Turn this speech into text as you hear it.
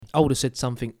I would have said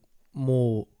something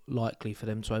more likely for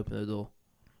them to open the door.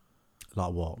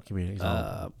 Like what? Give me an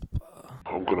example.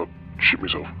 I'm gonna shit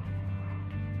myself.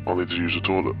 I need to use the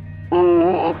toilet.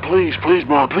 Oh, please,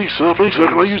 man, please, sir,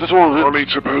 can I use the toilet? I need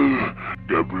to poo.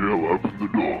 Gabrielle, open the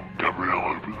door.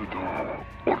 Gabrielle, open the door.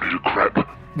 I need a crap.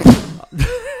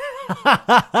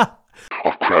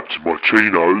 I've crapped in my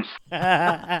chinos.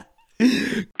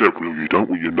 Gabrielle, you don't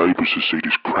want your neighbours to see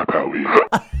this crap out here.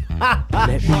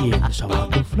 Let me in so I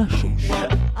can flush it.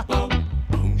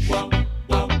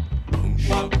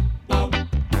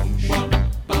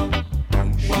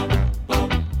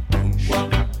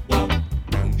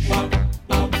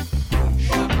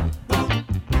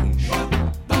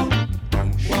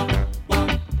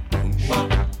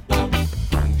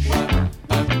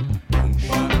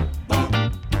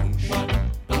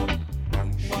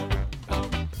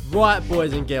 Right,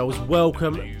 boys and girls,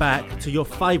 welcome back to your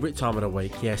favourite time of the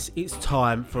week. Yes, it's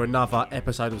time for another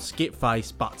episode of Skip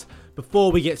Face, but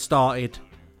before we get started,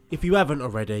 if you haven't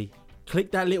already,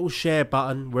 click that little share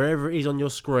button wherever it is on your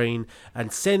screen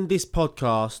and send this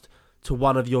podcast to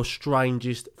one of your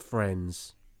strangest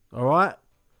friends. Alright?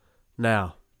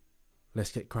 Now,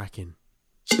 let's get cracking.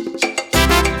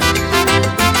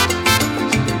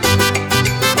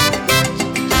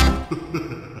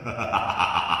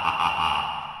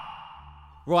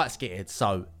 Right, Skitted,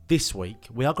 so this week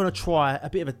we are going to try a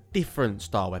bit of a different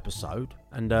style episode,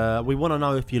 and we want to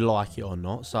know if you like it or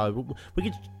not, so we're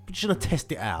just going to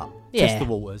test it out. Yeah. Test the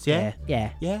waters, yeah?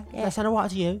 Yeah. Yeah? That sound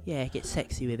alright to you? Yeah, get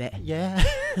sexy with it. Yeah.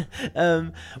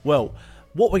 Well,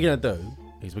 what we're going to do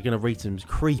is we're going to read some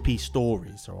creepy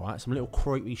stories, alright? Some little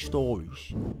creepy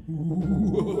stories.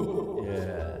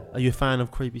 Yeah. Are you a fan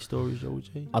of creepy stories,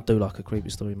 Georgie? I do like a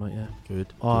creepy story, mate, yeah.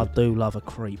 Good. I do love a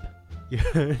creep.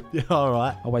 Yeah,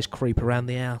 alright. I always creep around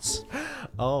the house.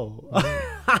 Oh.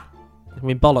 I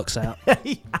mean, bollocks out. I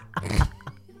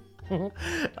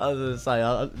was going to say,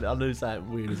 I knew something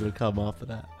weird was going to come after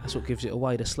that. That's what gives it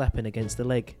away, the slapping against the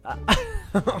leg.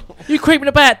 You creeping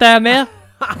about down there?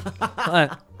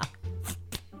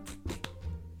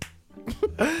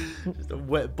 Just a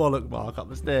wet bollock mark up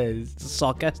the stairs. It's a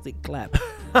sarcastic clap.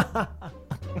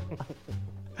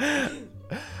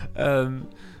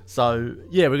 So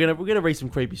yeah, we're gonna read some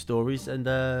creepy stories and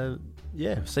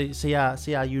yeah, see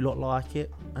how you lot like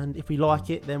it, and if we like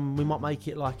it, then we might make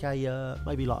it like a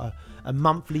maybe like a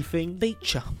monthly thing.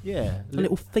 Feature. Yeah, A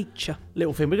little feature.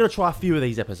 little thing. We're gonna try a few of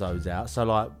these episodes out. So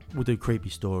like we'll do creepy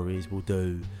stories. We'll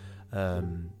do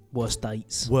Worst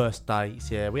dates. worst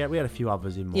dates. Yeah, we had a few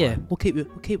others in mind. Yeah, we'll keep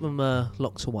them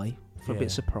locked away for a bit Yeah.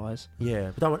 of surprise. Yeah,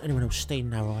 we don't want anyone else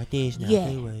stealing our ideas now, Yeah.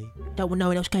 do we? Don't want no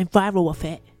one else going viral off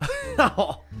it.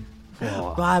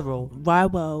 Viral.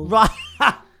 Viral. Right.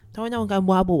 Don't want no one going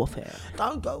viral off it.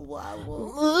 Don't go wild.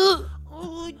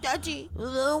 Oh, Daddy,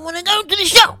 I want to go to the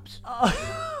shops.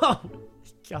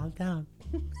 Calm down.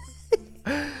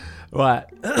 Right.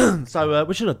 So we're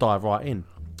just going to dive right in.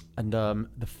 And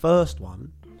the first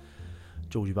one,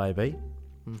 Georgie baby,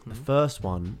 the first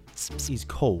one is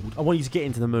called... I want you to get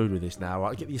into the mood with this now,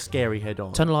 right? Get your scary head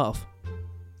on. Turn the light off.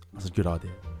 That's a good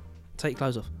idea. Take your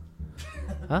clothes off.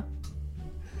 Huh?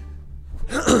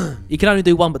 You can only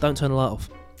do one, but don't turn the light off.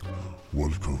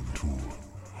 Welcome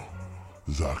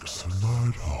to Zach's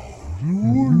Lighthouse.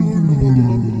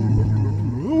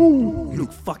 You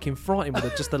look fucking frightened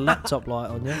with just a laptop light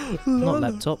on, yeah? Not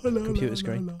laptop, computer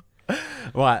screen.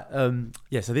 Right.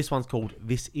 Yeah, so this one's called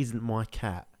This Isn't My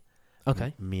Cat.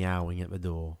 Okay. Meowing at the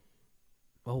door.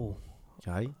 Oh,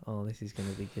 Okay. this is going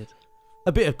to be good.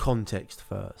 A bit of context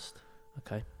first.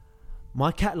 Okay.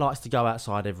 My cat likes to go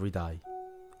outside every day.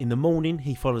 In the morning,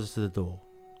 he follows us to the door,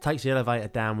 takes the elevator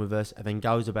down with us, and then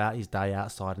goes about his day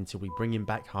outside until we bring him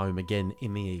back home again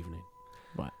in the evening.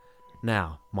 Right.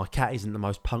 Now, my cat isn't the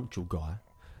most punctual guy,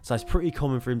 so it's pretty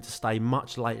common for him to stay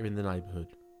much later in the neighbourhood.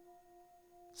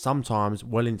 Sometimes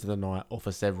well into the night or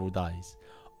for several days.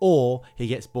 Or he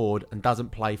gets bored and doesn't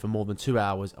play for more than 2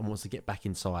 hours and wants to get back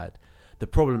inside. The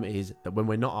problem is that when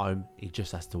we're not home, he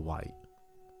just has to wait.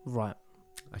 Right.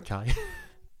 Okay?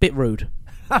 Bit rude.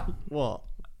 What?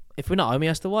 If we're not home, he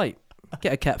has to wait.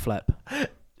 Get a cat flap.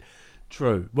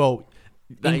 True. Well,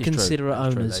 that is true. Inconsiderate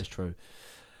That's true, owners. that is true.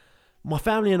 My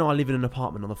family and I live in an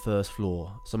apartment on the first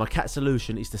floor, so my cat's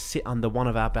solution is to sit under one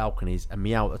of our balconies and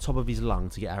meow at the top of his lung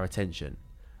to get our attention.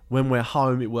 When we're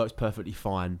home, it works perfectly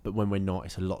fine, but when we're not,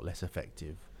 it's a lot less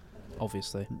effective.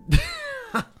 Obviously.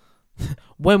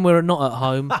 When we're not at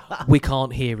home, we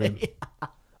can't hear him.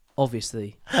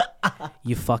 Obviously.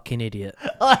 You fucking idiot.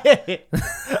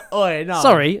 Oi, no.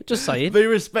 Sorry, just saying. Be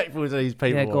respectful to these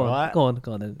people, Yeah, go on. right? Go on.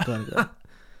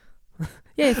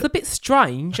 Yeah, it's a bit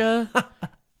strange.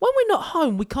 When we're not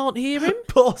home, we can't hear him.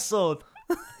 Poor sod.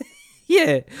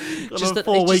 Yeah. Just a at-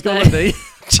 4-week just at- holiday.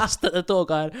 Just at the door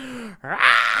going,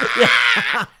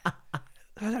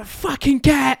 "A fucking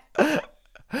cat."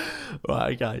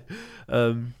 Right, okay.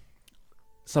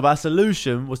 So our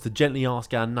solution was to gently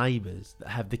ask our neighbours that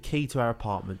have the key to our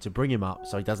apartment to bring him up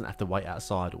so he doesn't have to wait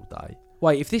outside all day.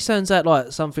 Wait, if this turns out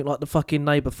like something like the fucking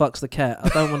neighbour fucks the cat, I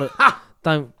don't want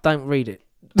to. don't read it.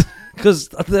 Because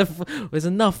there's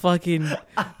enough fucking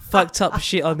fucked up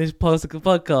shit on this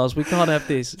podcast. We can't have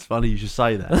this. It's funny you should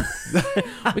say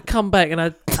that. We come back and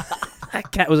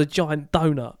that cat was a giant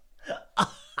donut.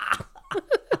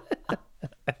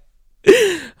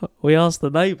 We asked the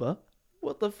neighbour,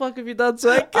 "What the fuck have you done to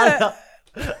that cat?"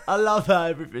 I love how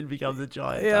everything becomes a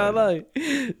giant. Yeah, donut.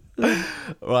 I know.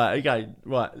 Right, again.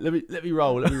 Right, let me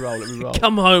roll.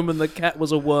 Come home and the cat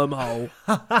was a wormhole.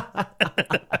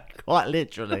 Quite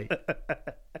literally.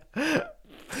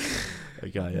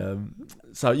 Okay.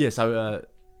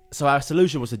 So our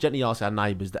solution was to gently ask our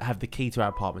neighbours that have the key to our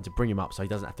apartment to bring him up so he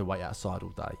doesn't have to wait outside all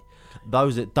day.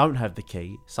 Those that don't have the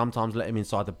key, sometimes let him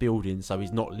inside the building so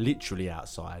he's not literally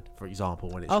outside, for example,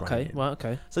 when it's Okay, raining. right,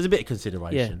 okay. So there's a bit of Yeah,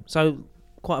 consideration. so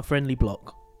quite a friendly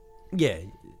block. Yeah,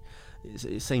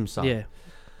 it seems so. Yeah.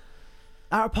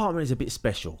 Our apartment is a bit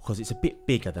special because it's a bit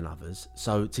bigger than others.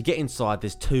 So to get inside,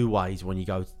 there's two ways when you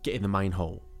get in the main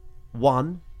hall.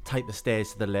 One, take the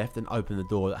stairs to the left and open the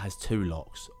door that has two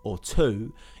locks. Or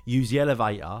two, use the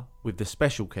elevator with the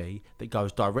special key that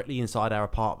goes directly inside our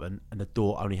apartment and the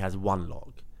door only has one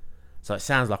lock. So it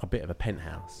sounds like a bit of a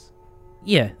penthouse.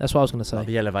 Yeah, that's what I was going to say. Like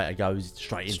the elevator goes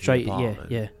straight into Straight, the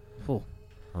apartment. yeah. Oh,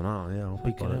 I know, yeah. I'll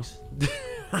be Fucking honest.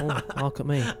 look at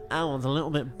me. Our one's a little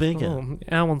bit bigger. Oh,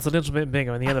 our one's a little bit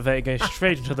bigger and the elevator goes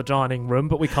straight into the dining room,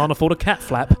 but we can't afford a cat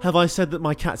flap. Have I said that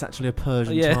my cat's actually a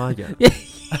Persian Yeah. tiger?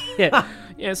 Yeah,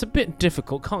 it's a bit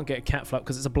difficult. Can't get a cat flap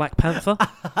because it's a Black Panther.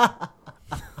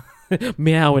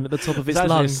 Meowing at the top of its It's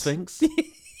actually a lungs. sphinx.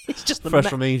 It's just Fresh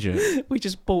from Egypt. We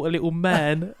just bought a little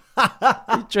man.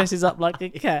 He dresses up like a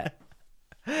cat.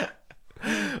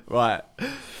 Right.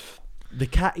 The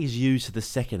cat is used to the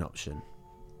second option.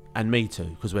 And me too,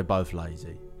 because we're both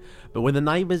lazy. But when the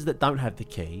neighbours that don't have the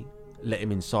key let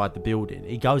him inside the building,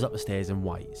 he goes up the stairs and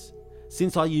waits.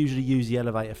 Since I usually use the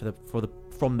elevator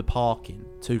from the parking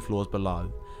 2 floors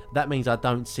below, that means I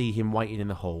don't see him waiting in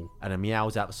the hall and he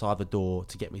meows outside the door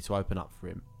to get me to open up for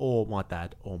him, or my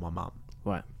dad, or my mum.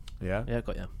 Right. Yeah? Yeah,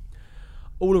 got you.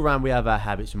 All around we have our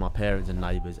habits with my parents and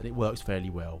neighbours, and it works fairly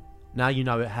well. Now you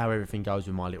know how everything goes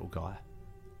with my little guy.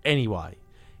 Anyway,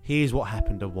 here's what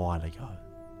happened a while ago.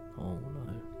 Oh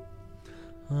no.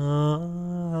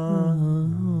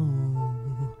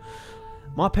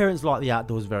 My parents like the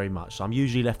outdoors very much, so I'm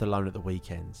usually left alone at the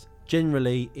weekends.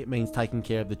 Generally, it means taking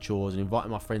care of the chores and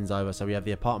inviting my friends over so we have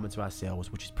the apartment to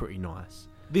ourselves, which is pretty nice.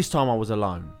 This time I was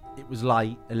alone. It was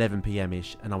late, 11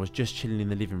 PM-ish, and I was just chilling in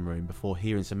the living room before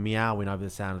hearing some meowing over the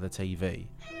sound of the TV.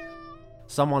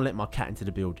 Someone let my cat into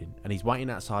the building, and he's waiting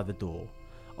outside the door.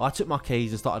 I took my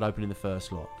keys and started opening the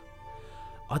first lock.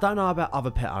 I don't know about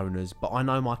other pet owners, but I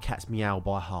know my cat's meow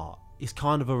by heart. It's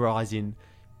kind of a rising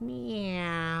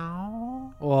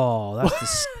meow. Oh, that's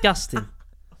disgusting.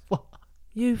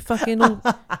 You fucking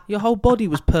your whole body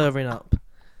was purring up.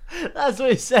 That's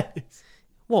what it says.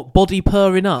 What, body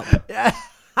purring up? Yeah.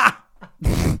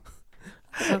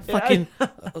 Fucking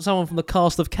someone from the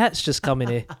cast of Cats just come in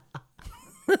here.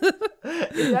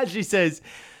 It actually says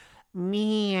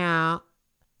meow.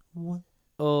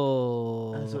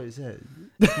 Oh, That's what it says.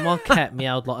 if my cat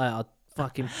meowed like that, I'd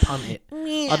fucking punt it.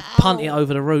 I'd punt it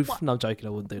over the roof. No, I'm joking, I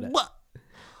wouldn't do that.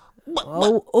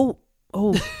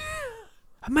 Oh.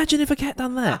 Imagine if a cat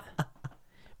done that.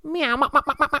 Meow.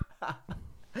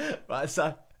 Right,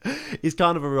 so it's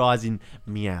kind of a rising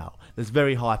meow that's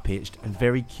very high pitched and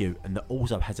very cute, and that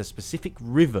also has a specific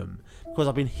rhythm because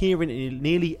I've been hearing it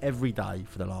nearly every day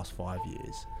for the last 5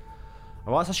 years.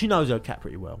 Alright, so she knows her cat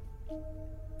pretty well.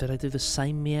 Do they do the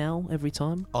same meow every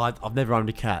time? I've never owned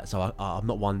a cat, so I'm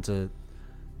not one to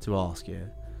ask you.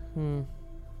 I'm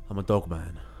a dog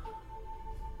man.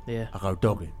 Yeah. I go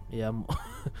dogging. Yeah,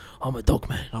 I'm a dog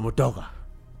man. I'm a dogger.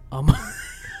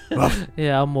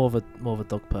 Yeah, I'm more of a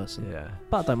dog person. Yeah.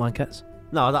 But I don't mind cats.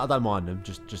 No, I don't mind them. I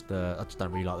just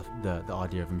don't really like the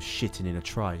idea of them shitting in a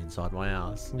tray inside my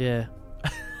house. Yeah.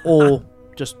 Or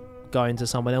just going to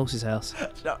someone else's house.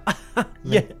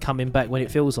 Yeah. Coming back when it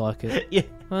feels like it. Yeah.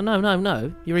 Well,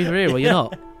 no. You're either here or you're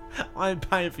not. I ain't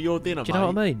paying for your dinner, Do you know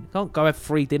what I mean? Can't go have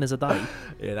 3 dinners a day.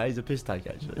 Yeah, that is a piss take,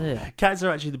 actually. Yeah. Cats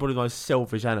are actually probably the most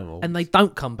selfish animals. And they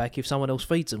don't come back if someone else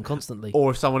feeds them constantly.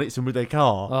 Or if someone hits them with their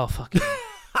car. Oh, fuck it.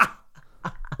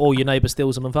 Or your neighbour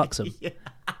steals them and fucks them. Yeah.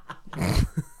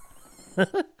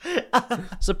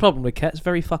 It's a problem with cats.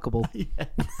 Very fuckable.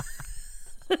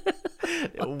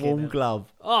 Little warm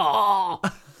glove. Oh,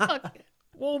 fuck it.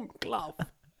 Warm glove.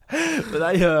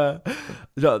 But they,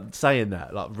 saying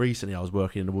that, like recently I was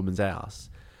working in a woman's house,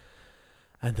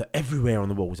 and everywhere on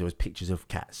the walls there was pictures of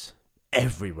cats.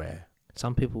 Everywhere.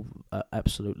 Some people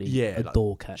absolutely like,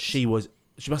 adore cats. She must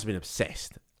have been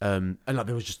obsessed. And like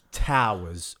there was just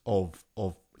towers of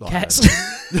like, cats.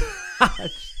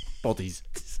 bodies.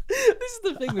 This is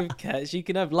the thing with cats. You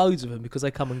can have loads of them because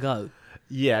they come and go.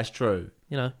 Yeah, it's true.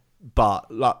 You know.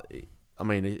 But like, I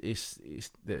mean, it's a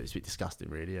bit disgusting,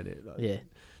 really, isn't it? Like, Yeah.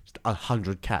 Just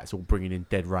 100 cats all bringing in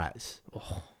dead rats.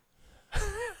 Oh.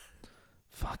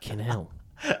 Fucking hell.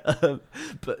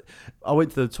 But I went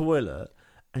to the toilet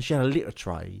and she had a litter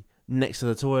tray next to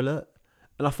the toilet,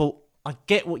 and I thought, I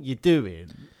get what you're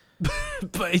doing,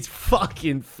 but it's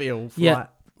fucking filth. Yeah. Like,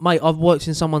 Mate, I've worked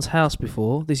in someone's house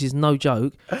before. This is no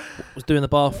joke. I was doing the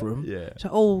bathroom. yeah. So,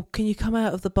 oh, can you come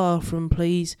out of the bathroom,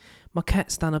 please? My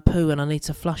cat's done a poo and I need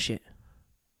to flush it.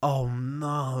 Oh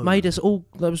no. Made us all.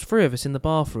 There was 3 of us in the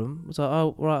bathroom. I was like,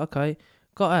 oh, right, okay.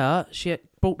 Got out. She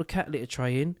brought the cat litter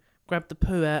tray in, grabbed the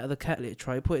poo out of the cat litter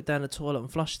tray, put it down the toilet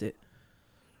and flushed it.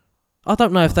 I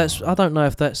don't know if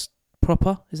that's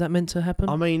proper. Is that meant to happen?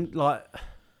 I mean, like,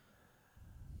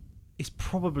 it's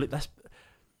probably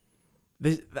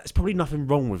there's probably nothing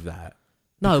wrong with that.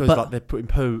 No, because, but like, they're putting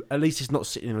poo. At least it's not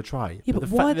sitting in a tray. Yeah, but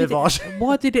the why fact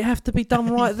why did it have to be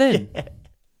done right then? Yeah.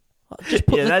 Just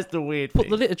put That's the weird put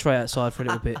thing. the litter tray outside for a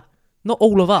little bit. Not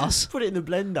all of us. Put it in the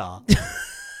blender.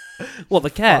 What, the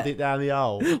cat? Put it down the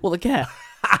hole. What, the cat?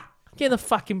 Get in the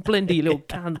fucking blender, you little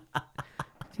cunt.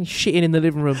 You're shitting in the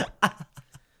living room.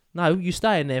 No, you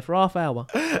stay in there for half hour.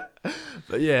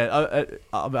 But yeah,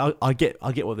 I get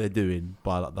what they're doing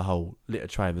by like the whole litter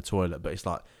tray in the toilet, but it's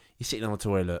like you're sitting on the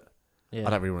toilet. Yeah. I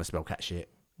don't really want to smell cat shit.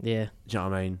 Yeah. Do you know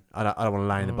what I mean? I don't want to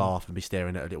lay in the bath and be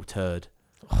staring at a little turd.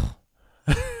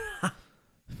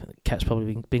 Cat's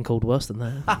probably been called worse than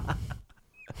that.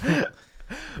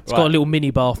 It's got a little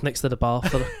mini bath next to the bath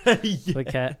for the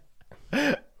cat.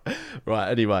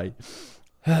 Right, anyway.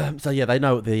 So yeah, they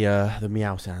know what the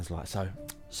meow sounds like.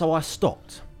 So I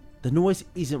stopped. The noise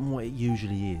isn't what it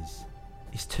usually is.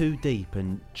 It's too deep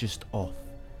and just off.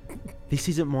 This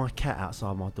isn't my cat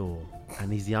outside my door,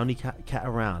 and he's the only cat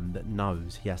around that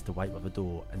knows he has to wait by the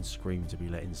door and scream to be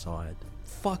let inside.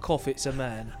 Fuck off, it's a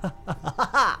man.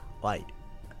 Wait.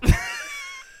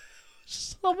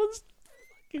 Someone's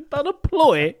fucking done a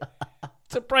ploy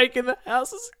to break in the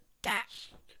house as a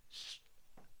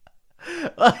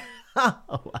cat.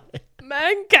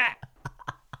 Man cat.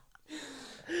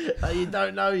 You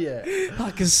don't know yet.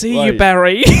 I can see you,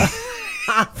 Barry.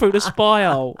 Through the spy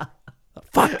hole.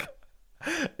 Fuck.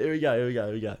 Here we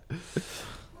go.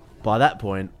 By that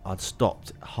point, I'd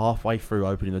stopped halfway through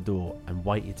opening the door and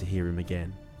waited to hear him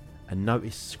again, and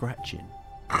noticed scratching.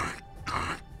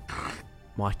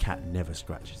 My cat never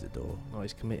scratches the door. Oh,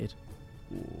 he's committed.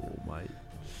 Oh, mate.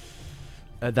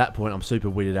 At that point, I'm super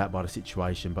weirded out by the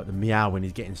situation, but the meowing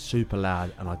is getting super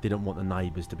loud, and I didn't want the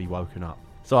neighbours to be woken up.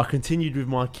 So I continued with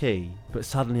my key, but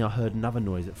suddenly I heard another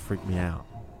noise that freaked me out.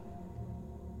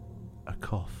 A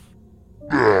cough.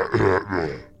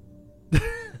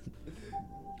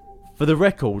 For the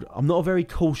record, I'm not a very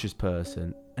cautious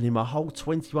person, and in my whole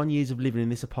 21 years of living in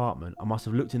this apartment, I must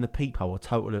have looked in the peephole a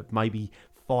total of maybe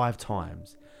 5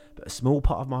 times. But a small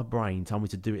part of my brain told me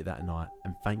to do it that night,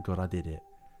 and thank God I did it.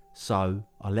 So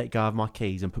I let go of my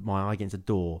keys and put my eye against the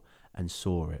door and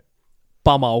saw it.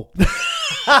 Bumhole.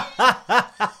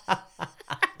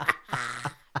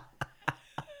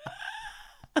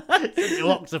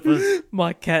 Octopus.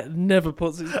 My cat never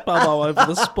puts his bumhole over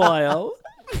the spy hole.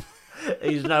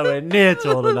 He's nowhere near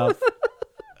tall enough.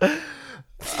 Just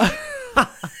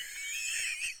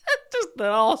an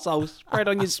arsehole spread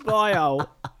on your spy hole.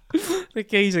 The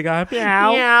keys are going,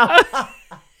 meow. Meow.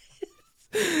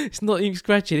 It's not even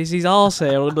scratching, it's his arse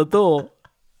hair on the door.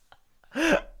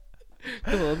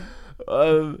 Come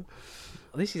on.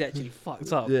 This is actually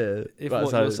fucked up. Yeah. If right,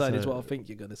 what you're saying is what I think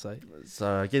you're going to say.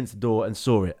 So against the door and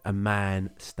saw it, a man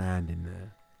standing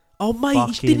there. Oh,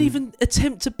 mate, he didn't even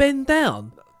attempt to bend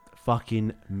down.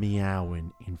 Fucking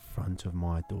meowing in front of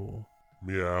my door.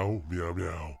 Meow, meow,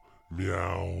 meow,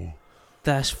 meow.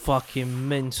 That's fucking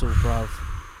mental, bruv.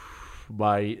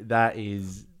 Mate, that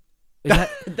is... Is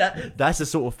that, that's the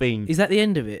sort of thing. is that the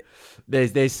end of it?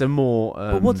 There's some more...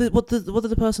 But what did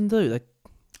the person do? They,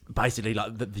 basically,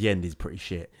 like, the end is pretty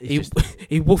shit. It's he, just...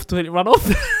 he woofed when it ran off.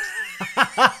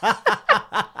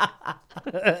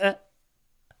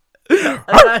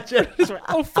 Imagine.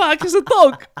 Oh, fuck, it's a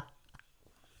dog.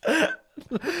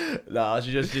 No,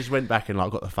 she just went back and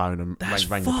like got the phone and That's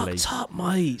rang the police. fucked up,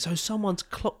 mate. So someone's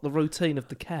clocked the routine of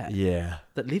the cat Yeah.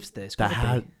 that lives there. It's That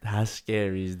gotta be. how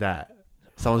scary is that?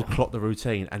 Someone's clocked the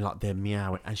routine and like they're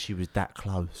meowing and she was that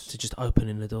close. To just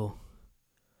opening the door.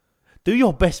 Do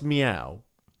your best meow.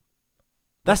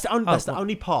 That's the what?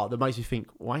 only part that makes you think,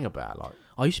 wang about like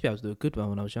I used to be able to do a good one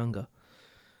when I was younger.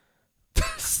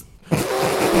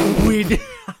 weird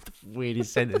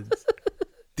weirdest sentence.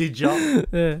 Did you?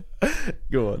 Yeah.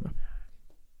 Go on.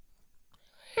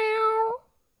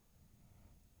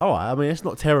 Alright, I mean it's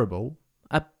not terrible.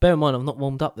 Bear in mind, I'm not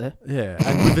warmed up there. Yeah.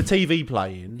 And with the TV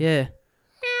playing. Yeah.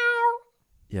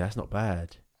 Yeah, that's not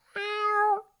bad.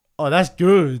 Oh, that's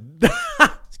good.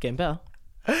 It's getting better.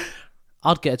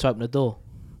 I'd get her to open the door.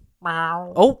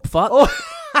 Oh, fuck.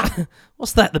 Oh.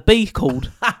 What's that? The bee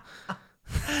called.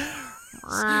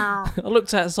 I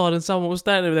looked outside and someone was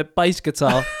standing with their bass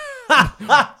guitar. Yeah.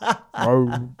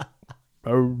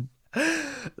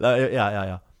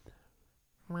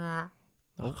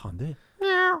 I can't do it.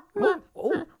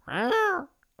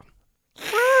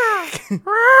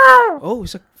 Oh,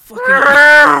 it's a fucking...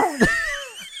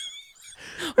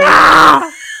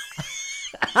 I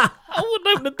wouldn't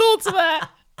open the door to that.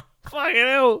 Fucking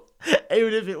hell.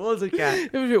 Even if it was a cat.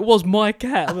 Even if it was my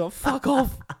cat, I'd be like, fuck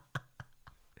off.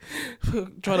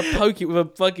 Trying to poke it with a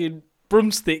fucking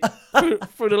broomstick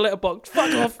through the letterbox.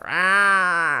 Fuck off.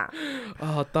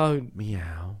 Oh, don't.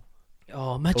 Meow.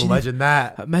 Oh, Imagine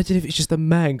that. Imagine if it's just a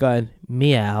man going,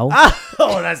 meow.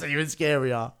 Oh, that's even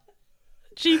scarier.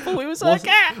 She thought it was her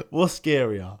cat. What's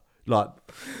scarier? Like,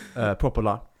 proper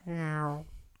like,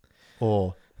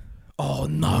 or, Oh,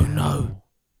 no.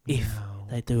 If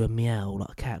they do a meow like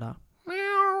a cat, like,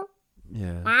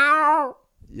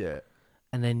 yeah.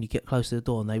 and then you get close to the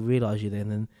door and they realise you there,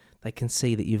 and then they can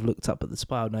see that you've looked up at the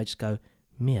spiral and they just go,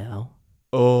 meow.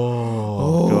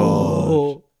 Oh,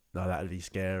 God. No, that'd be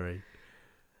scary.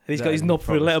 And he's got That'd his be knob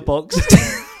through a proper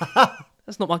letterbox.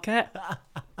 That's not my cat.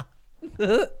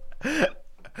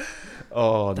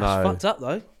 Oh, That's no. fucked up,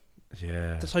 though.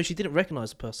 Yeah. So she didn't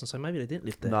recognise the person, so maybe they didn't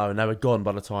live there. No, and they were gone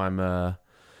by the time,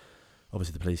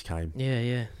 obviously, the police came.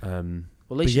 Yeah. Well, at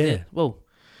But least you yeah. did. Well,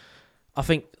 I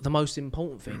think the most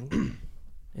important thing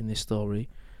in this story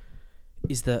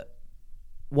is that,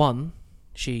 one,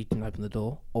 she didn't open the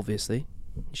door, obviously.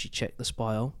 She checked the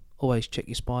spiral. Always check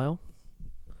your spiral.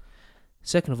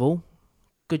 Second of all,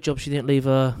 good job she didn't leave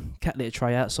a cat litter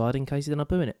tray outside in case he ended up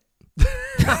doing it.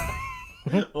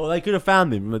 Well, they could have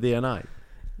found him with the DNA.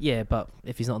 Yeah, but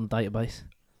if he's not on the database.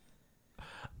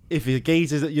 If the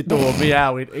geezer's at your door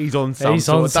meowing, he's on some He's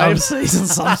sort on of some, database. he's on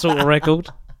some sort of record.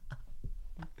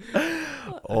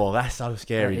 Oh, that's so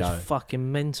scary, That though. is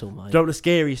fucking mental, mate. Do you know what the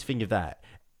scariest thing of that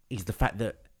is the fact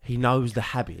that he knows the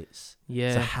habits.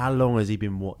 Yeah. So how long has he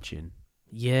been watching?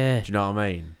 Yeah. Do you know what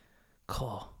I mean?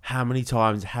 God. How many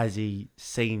times has he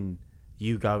seen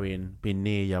you go in, been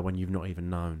near you when you've not even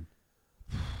known?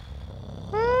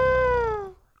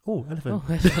 Oh, elephant.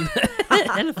 Oh,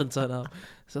 elephant turned up.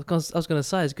 So I was going to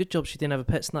say, it's a good job she didn't have a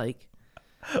pet snake.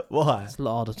 Why? It's a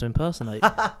lot harder to impersonate.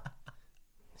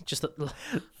 Just at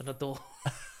the door.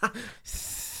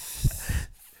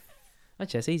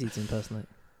 Actually, it's easy to impersonate.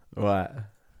 Right.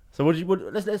 So let's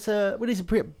we need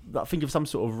to think of some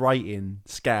sort of rating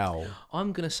scale.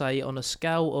 I'm going to say on a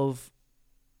scale of...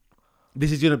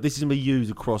 This is gonna be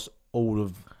used across all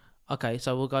of. Okay,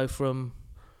 so we'll go from...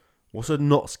 What's a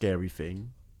not scary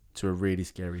thing to a really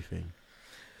scary thing?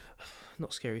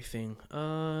 Not scary thing.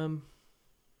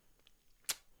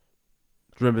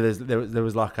 Remember, there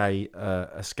was like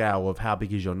a scale of how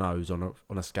big is your nose on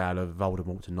a scale of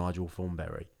Voldemort to Nigel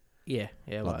Thornberry. Yeah,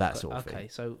 Like right, that sort of okay, thing.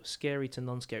 so scary to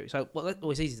non-scary. So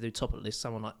it's easy to do top of the list.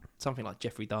 Something like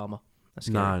Jeffrey Dahmer. That's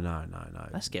scary. No.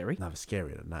 That's scary. No, it's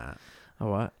scarier than that. All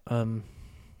right.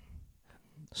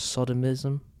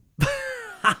 Sodomism.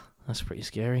 That's pretty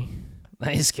scary.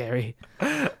 That is scary.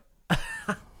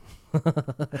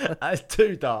 That's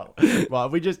too dark. Right,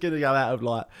 we're just gonna go out of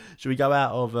like. Should we go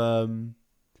out of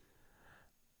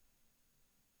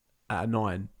at a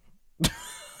 9?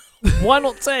 Why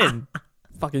not 10?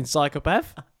 Fucking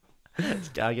psychopath. Let's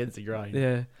go against the grain.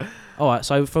 Yeah. All right.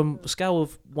 So from a scale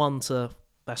of 1 to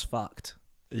that's fucked,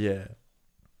 Yeah.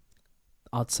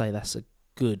 I'd say that's a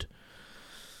good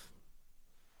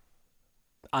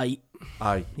 8.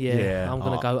 Yeah. I'm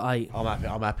gonna go 8.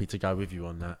 I'm happy to go with you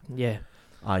on that. Yeah.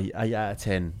 8 out of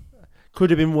 10.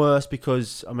 Could have been worse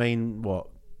because I mean, what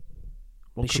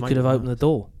She could have opened the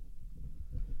door.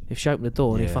 If she opened the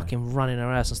door and he Yeah. fucking ran in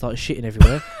her house and started shitting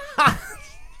everywhere.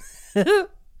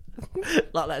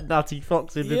 like that nutty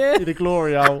fox in Yeah. the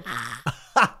glory hole.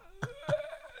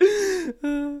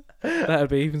 That That would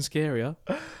be even scarier.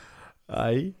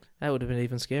 Hey? That would have been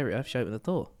even scarier if she opened the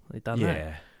door. He'd done that.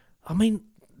 Yeah. I mean,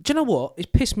 do you know what? It's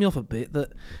pissed me off a bit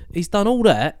that he's done all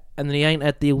that and then he ain't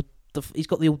had he's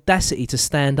got the audacity to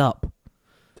stand up.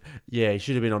 Yeah, he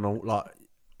should have been on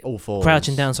all fours.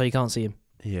 Crouching down so you can't see him.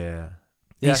 Yeah.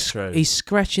 That's true. He's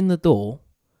scratching the door.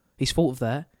 He's thought of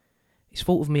that. He's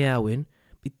thought of meowing.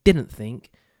 He didn't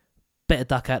think, better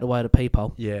duck out the way of the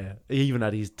peephole. Yeah. He even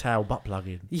had his towel butt plug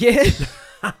in. Yeah.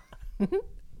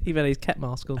 Even had his cat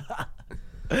mask on.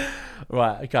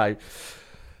 Right, okay.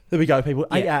 There we go, people.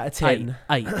 8 out of 10.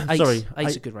 8. Sorry.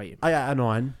 8's a good rating. 8 out of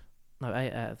 9. No,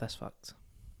 8 out of that's fucked.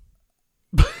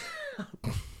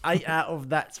 8 out of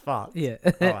that's fucked. Yeah.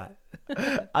 Alright.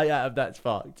 8 out of that's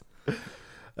fucked.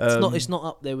 It's not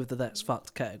up there with the that's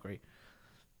fucked category.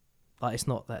 Like, it's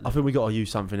not that I level. think we got to use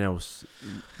something else.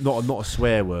 Not a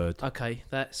swear word. Okay,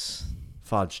 that's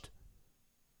Fudged.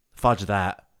 Fudge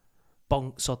that.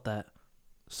 sod that.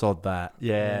 Sod that.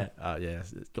 Yeah. Yeah.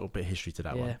 It's got a bit of history to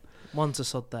that Yeah. one. 1 to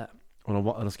sod that.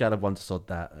 On a scale of 1 to sod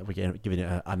that, we're giving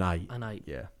it an 8. An 8.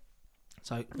 Yeah.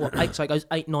 So what? 8. So it goes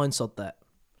 8, 9, sod that,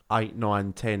 8,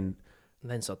 9, 10.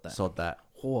 and then sod that. Sod that.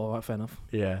 Oh, all right, fair enough.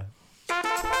 Yeah.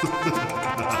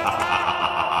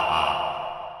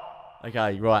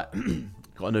 Okay, right.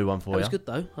 Got a new one for That you. was good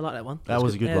though. I like that one. That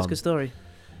was a good That was a one. good story.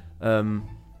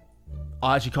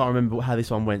 I actually can't remember how this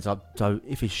one went, so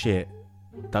if it's shit,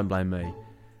 don't blame me.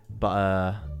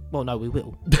 But Well, no, we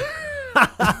will.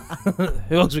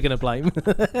 Who else are we going to blame?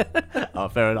 oh,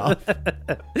 fair enough.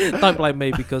 Don't blame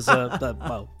me because,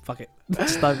 well, fuck it.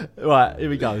 Just don't. Right, here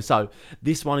we go. So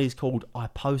this one is called "I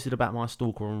posted about my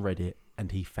stalker on Reddit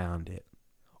and he found it."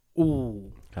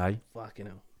 Ooh, Okay. fucking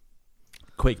hell.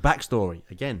 Quick backstory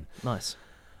again. Nice.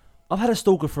 I've had a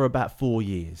stalker for about 4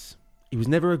 years. He was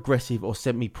never aggressive or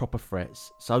sent me proper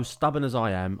threats. So stubborn as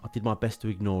I am, I did my best to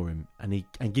ignore him and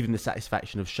give him the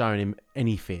satisfaction of showing him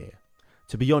any fear.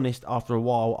 To be honest, after a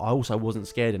while, I also wasn't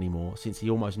scared anymore since he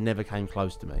almost never came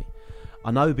close to me.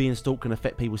 I know being stalked can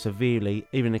affect people severely,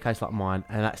 even in a case like mine,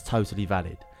 and that's totally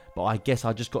valid. But I guess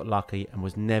I just got lucky and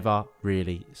was never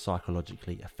really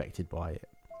psychologically affected by it.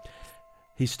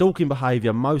 His stalking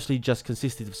behaviour mostly just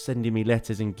consisted of sending me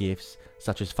letters and gifts,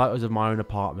 such as photos of my own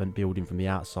apartment building from the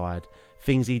outside,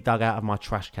 things he dug out of my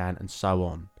trash can, and so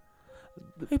on.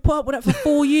 Who put up with that for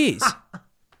 4 years?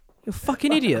 You're a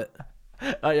fucking idiot.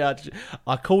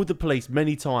 I called the police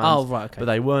many times, Oh, right, okay. but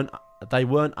they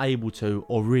weren't able to,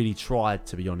 or really tried,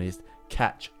 to be honest,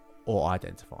 catch or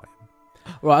identify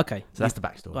him. Right, okay. So that's the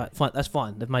backstory. Right, fine. That's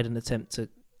fine. They've made an attempt to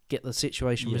get the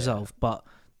situation Yeah. resolved, but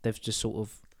they've just sort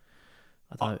of,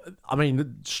 I don't know. I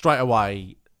mean, straight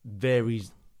away, there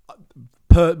is,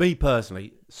 me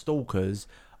personally, stalkers,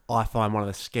 I find one of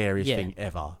the scariest Yeah. thing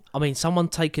ever. I mean, someone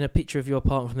taking a picture of your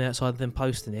apartment from the outside and then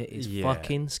posting it is Yeah.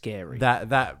 fucking scary.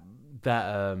 I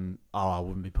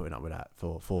wouldn't be putting up with that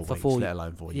for 4 weeks, 4 let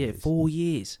alone 4 years. Yeah, 4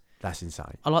 years. That's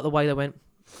insane. I like the way they went,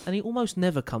 and he almost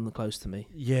never come close to me.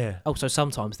 Yeah. Oh, so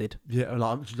sometimes did. Yeah,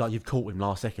 like you've caught him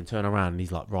last second, turn around and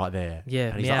he's like right there. Yeah,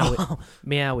 and he's meowing. like,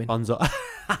 Meowing. buns up.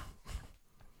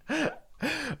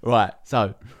 Right,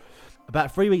 so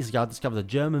about 3 weeks ago I discovered a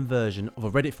German version of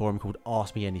a Reddit forum called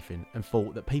Ask Me Anything and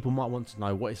thought that people might want to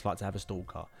know what it's like to have a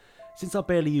stalker. Since I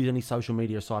barely use any social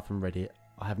media aside from Reddit,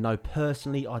 I have no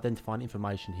personally identifying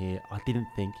information here. I didn't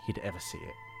think he'd ever see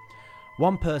it.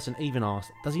 One person even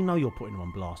asked, does he know you're putting him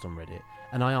on blast on Reddit?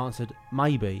 And I answered,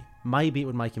 maybe it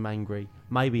would make him angry,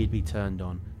 maybe he'd be turned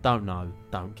on, don't know,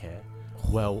 don't care.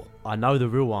 Well, I know the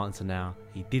real answer now.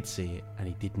 He did see it and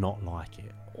he did not like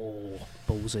it. Oh,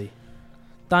 ballsy.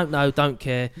 Don't know, don't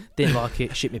care, didn't like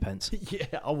it, shit me pants. Yeah,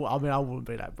 I wouldn't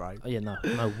be that brave. Oh, yeah,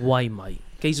 no way, mate.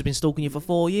 Geezer's been stalking you for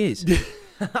 4 years.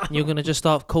 You're going to just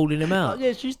start calling him out?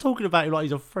 Yeah, she's talking about him like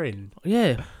he's a friend.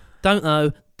 Yeah. Don't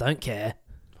know, don't care.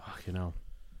 Fucking hell.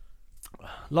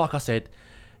 Like I said,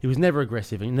 he was never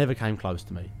aggressive and he never came close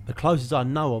to me. The closest I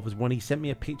know of was when he sent me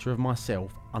a picture of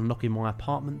myself unlocking my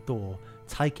apartment door,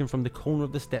 taken from the corner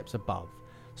of the steps above.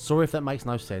 Sorry if that makes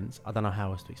no sense, I don't know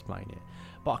how else to explain it.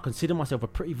 But I consider myself a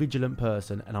pretty vigilant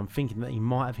person and I'm thinking that he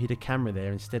might have hid a camera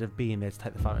there instead of being there to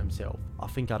take the photo himself. I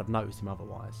think I'd have noticed him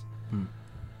otherwise.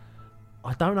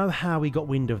 I don't know how he got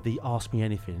wind of the Ask Me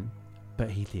Anything,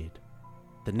 but he did.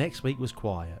 The next week was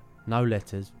quiet, no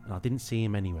letters, and I didn't see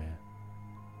him anywhere.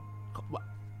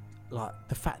 Like,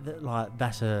 the fact that, like,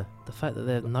 that's a... The fact that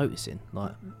they're noticing,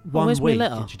 like, One where's my week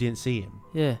letter? and you didn't see him.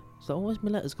 Yeah. It's like, oh, where's my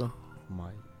letter's gone?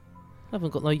 Mate. I haven't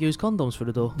got no used condoms for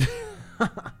the door.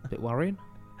 Bit worrying.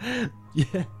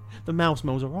 Yeah, the mail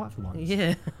smells alright for once.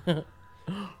 Yeah.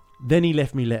 Then he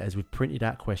left me letters with printed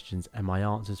out questions and my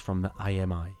answers from the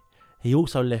AMA. He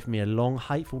also left me a long,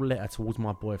 hateful letter towards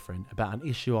my boyfriend about an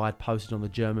issue I had posted on the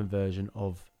German version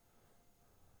of...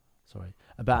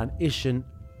 about an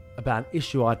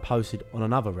issue I'd posted on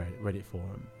another Reddit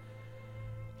forum.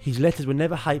 His letters were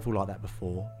never hateful like that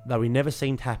before, though he never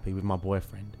seemed happy with my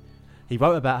boyfriend. He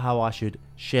wrote about how I should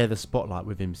share the spotlight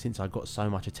with him since I got so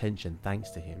much attention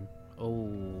thanks to him.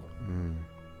 Oh.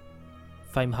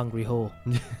 Fame-hungry whore.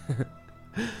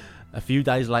 A few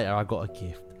days later I got a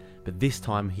gift, but this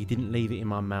time he didn't leave it in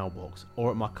my mailbox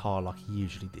or at my car like he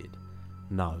usually did.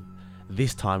 No,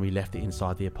 this time he left it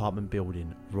inside the apartment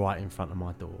building right in front of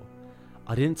my door.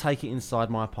 I didn't take it inside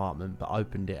my apartment but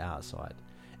opened it outside.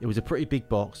 It was a pretty big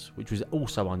box, which was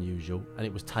also unusual, and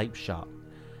it was taped shut.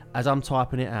 As I'm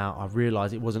typing it out, I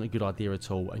realised it wasn't a good idea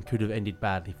at all and could have ended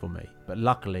badly for me, but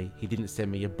luckily he didn't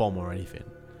send me a bomb or anything.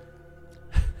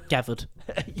 Gathered.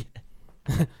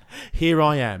 Here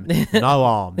I am, no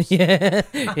arms. Yeah,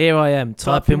 here I am,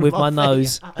 typing with my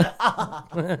nose.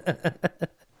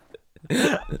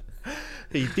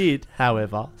 He did,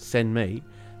 however, send me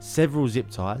several zip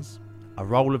ties, a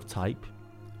roll of tape,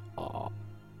 Oh,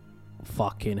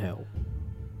 fucking hell.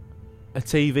 a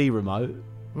TV remote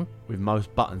with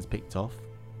most buttons picked off,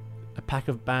 a pack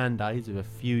of band-aids with a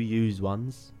few used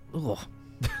ones, Ugh.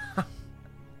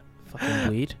 Fucking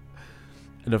weird.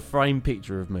 and a framed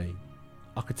picture of me.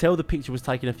 I could tell the picture was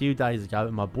taken a few days ago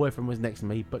and my boyfriend was next to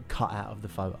me but cut out of the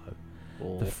photo.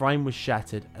 Oh. The frame was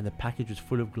shattered and the package was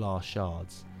full of glass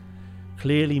shards.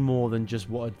 Clearly more than just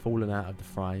what had fallen out of the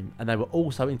frame, and they were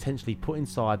also intentionally put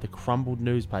inside the crumbled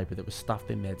newspaper that was stuffed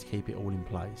in there to keep it all in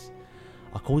place.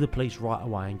 I called the police right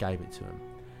away and gave it to them.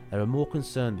 They were more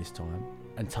concerned this time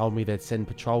and told me they'd send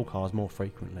patrol cars more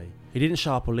frequently. He didn't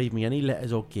show up or leave me any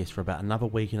letters or gifts for about another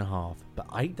week and a half, but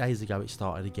 8 days ago it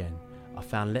started again. I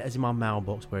found letters in my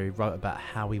mailbox where he wrote about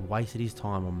how he wasted his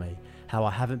time on me, how I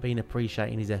haven't been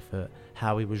appreciating his effort,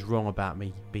 how he was wrong about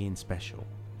me being special.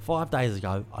 5 days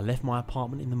ago, I left my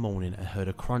apartment in the morning and heard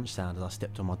a crunch sound as I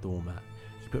stepped on my doormat.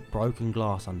 He put broken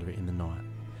glass under it in the night.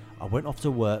 I went off to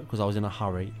work because I was in a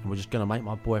hurry and was just going to make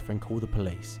my boyfriend call the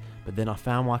police, but then I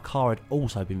found my car had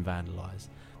also been vandalised.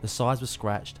 The sides were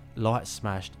scratched, lights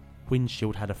smashed,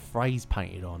 windshield had a phrase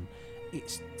painted on.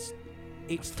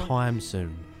 It's time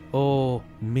soon. Oh.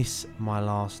 Miss my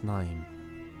last name.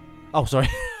 Oh, sorry.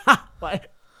 Wait.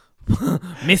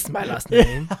 Miss my last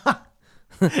name.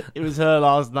 It was her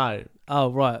last name.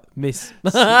 Oh, right. Miss.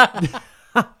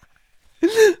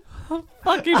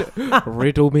 Fucking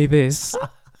riddle me this.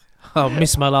 Oh,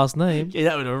 miss my last name. Yeah,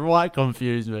 that would have right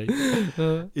confused me.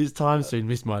 It's time soon.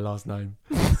 Miss my last name.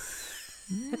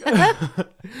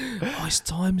 Oh, it's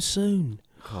time soon.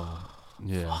 Oh,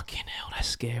 yeah. Fucking hell, that's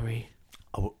scary.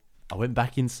 I went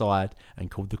back inside and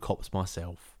called the cops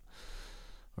myself.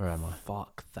 Where am I?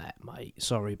 Fuck that, mate.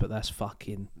 Sorry, but that's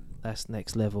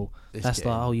next level. It's That's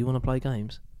getting- like, oh, you want to play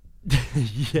games? So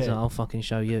Yeah. I'll fucking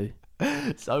show you.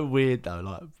 So weird though.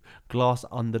 Like glass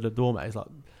under the doormat. It's like,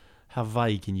 how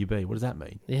vague can you be? What does that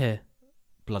mean? Yeah.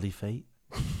 Bloody feet.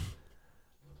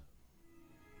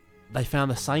 They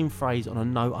found the same phrase on a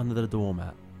note under the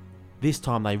doormat. This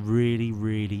time they really,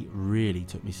 really, really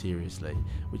took me seriously,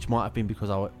 which might have been because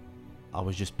I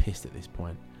was just pissed at this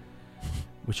point,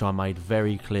 which I made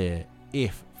very clear.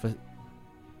 They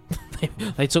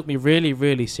took me really,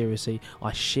 really seriously.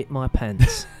 I shit my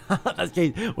pants. That's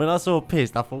key. When I saw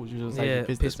pissed, I thought you were saying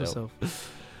you pissed myself.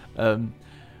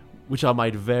 Which I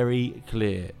made very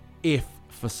clear. If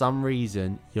for some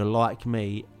reason you're like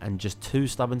me and just too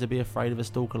stubborn to be afraid of a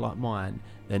stalker like mine,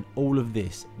 then all of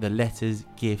this, the letters,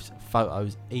 gifts,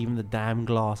 photos, even the damn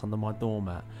glass under my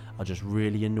doormat, are just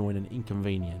really annoying and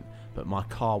inconvenient. But my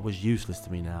car was useless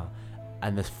to me now,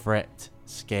 and the threat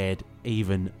scared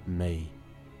even me.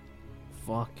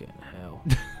 Fucking hell.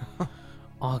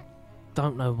 I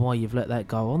don't know why you've let that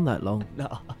go on that long.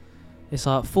 No. It's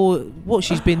like, what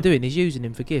she's been doing is using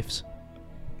him for gifts.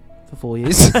 For 4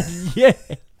 years. Yeah.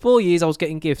 4 years I was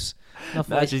getting gifts.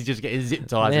 Now she's just getting zip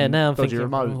ties. Yeah, and now I'm dodgy thinking,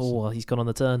 remotes. oh, well, he's gone on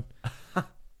the turn.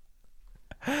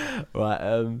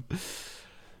 Right.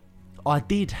 I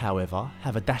did, however,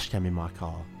 have a dash cam in my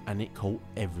car, and it caught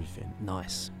everything.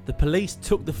 Nice. The police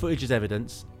took the footage as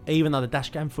evidence, even though the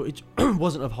dash cam footage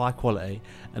wasn't of high quality,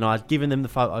 and I had given them the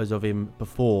photos of him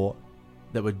before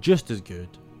that were just as good,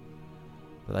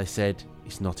 but they said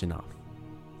it's not enough.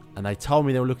 And they told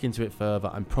me they'll look into it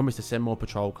further and promised to send more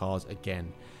patrol cars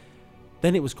again.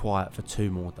 Then it was quiet for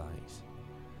 2 more days.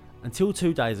 Until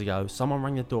 2 days ago, someone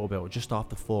rang the doorbell just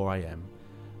after 4 a.m.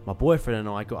 My boyfriend and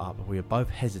I got up and we were both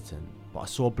hesitant, but I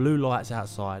saw blue lights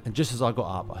outside, and just as I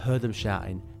got up, I heard them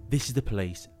shouting, "This is the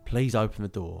police, please open the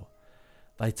door."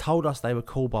 They told us they were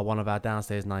called by one of our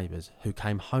downstairs neighbours who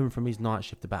came home from his night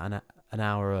shift about an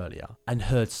hour earlier and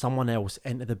heard someone else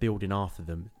enter the building after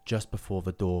them just before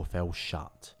the door fell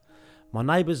shut. My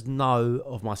neighbours know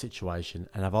of my situation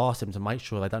and have asked them to make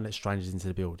sure they don't let strangers into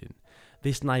the building.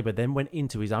 This neighbour then went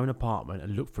into his own apartment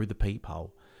and looked through the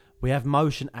peephole. We have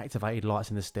motion activated lights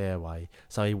in the stairway,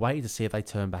 so he waited to see if they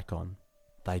turned back on.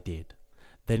 They did.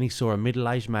 Then he saw a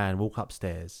middle-aged man walk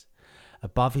upstairs.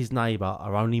 Above his neighbour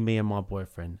are only me and my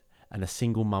boyfriend and a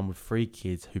single mum with 3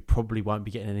 kids who probably won't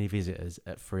be getting any visitors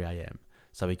at 3 a.m,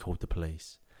 so he called the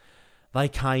police. They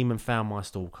came and found my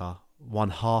stalker,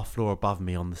 one half floor above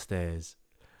me on the stairs.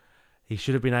 He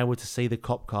should have been able to see the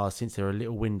cop cars since there are a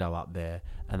little window up there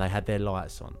and they had their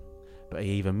lights on, but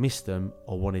he either missed them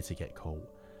or wanted to get caught.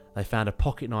 They found a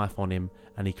pocket knife on him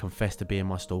and he confessed to being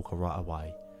my stalker right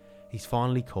away. He's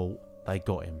finally caught, they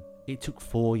got him. It took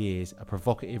 4 years, a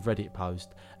provocative Reddit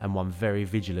post and one very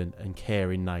vigilant and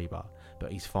caring neighbour,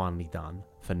 but he's finally done,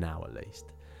 for now at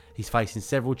least. He's facing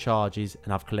several charges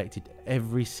and I've collected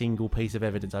every single piece of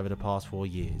evidence over the past 4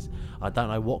 years. I don't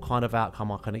know what kind of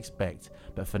outcome I can expect,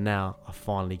 but for now I've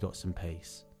finally got some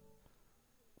peace.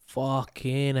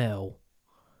 Fucking hell.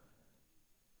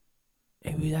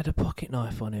 Who had a pocket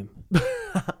knife on him?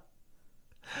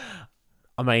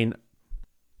 I mean,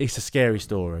 it's a scary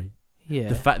story. Yeah.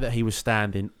 The fact that he was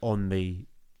standing on the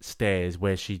stairs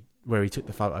where he took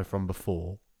the photo from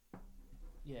before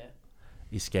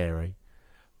is scary.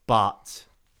 But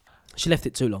she left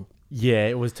it too long. Yeah,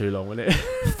 it was too long, wasn't it?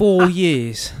 4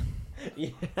 years.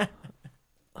 Yeah.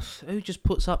 Who just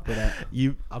puts up with that?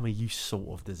 You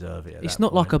sort of deserve it. It's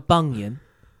not like a bunion.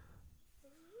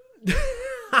 Do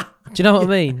you know what I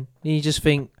mean? You just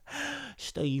think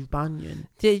Steve Bunyan.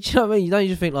 Do you know what I mean? You don't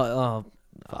just think like, oh,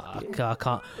 fuck, I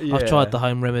can't. Yeah. I've tried the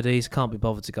home remedies. Can't be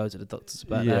bothered to go to the doctors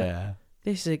about that. Yeah.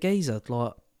 This is a geezer.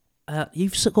 Like,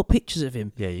 you've got pictures of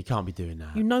him. Yeah, you can't be doing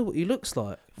that. You know what he looks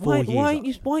like. 4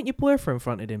 years. Why ain't your boyfriend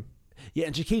fronted him? Yeah,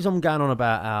 and she keeps on going on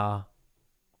about how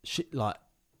she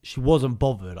wasn't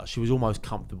bothered. Like, she was almost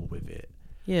comfortable with it.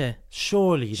 Yeah.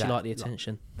 Surely she liked the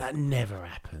attention. That never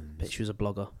happens. Bet she was a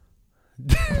blogger.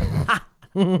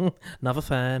 Another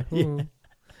fan. Yeah.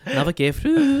 Another gift.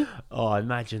 Oh,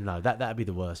 imagine though. That'd be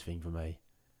the worst thing for me.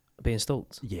 Being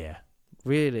stalked. Yeah.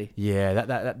 Really? Yeah.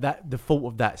 That the thought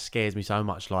of that scares me so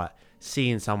much. Like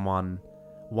seeing someone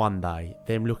one day,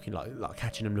 them looking like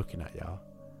catching them looking at you.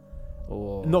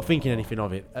 Or not thinking anything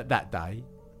of it at that day.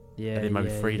 Yeah. And then maybe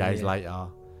 3 days later,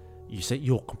 you see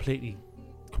you're completely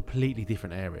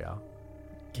different area.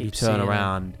 Keep you turn seeing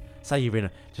around. Say you're in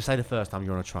just say the first time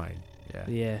you're on a train. Yeah.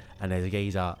 Yeah. And there's a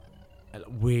geezer, a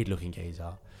weird looking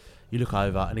geezer. You look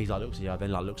over and he's like looks at you,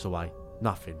 then like looks away.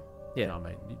 Nothing. Yeah. You know what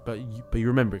I mean? But you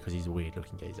remember it because he's a weird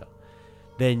looking geezer.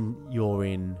 Then you're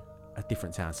in a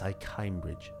different town, say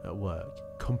Cambridge at work.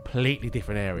 Completely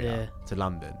different area to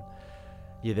London.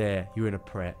 You're there, you're in a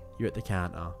Pret, you're at the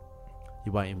counter,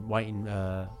 you're waiting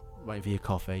for your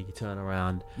coffee, you turn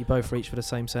around. You both reach for the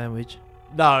same sandwich.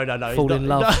 No. Fall in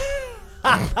love.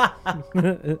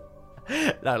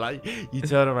 No, like you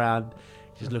turn around,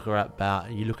 just look about,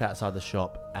 and you look outside the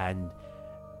shop, and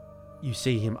you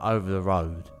see him over the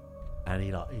road, and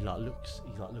he looks,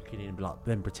 he's like looking in, like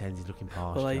then pretends he's looking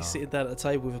past. Well, he's sitting down at the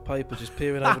table with a paper, just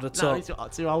peering over the top. No, he's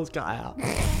got 2 holes cut out.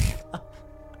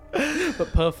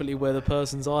 But perfectly where the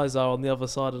person's eyes are on the other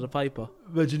side of the paper.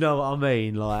 But you know what I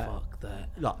mean, like. Fuck that.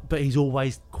 Like, but he's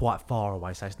always quite far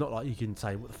away, so it's not like you can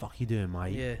say, "What the fuck are you doing,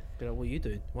 mate?" Yeah, be like, what are you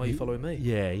doing? Why are you following me?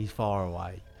 Yeah, he's far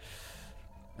away.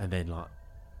 And then, like,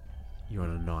 you're on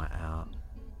a night out,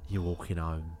 you're walking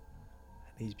home,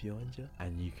 and he's behind you,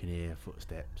 and you can hear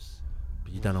footsteps,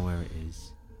 but you don't know where it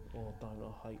is. Oh,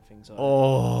 I hate things like that.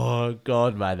 Oh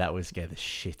God, man, that would scare the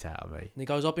shit out of me. And he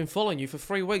goes, "I've been following you for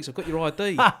 3 weeks. I've got your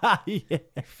ID." Yeah.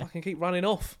 Fucking keep running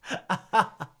off.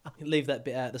 You leave that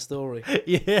bit out of the story.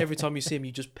 Yeah. Every time you see him,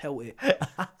 you just pelt it.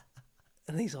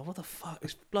 And he's like, "What the fuck?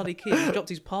 This bloody kid, he dropped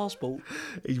his passport."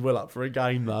 He's well up for a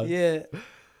game though. Yeah.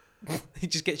 He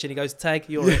just gets you and he goes, "Tag,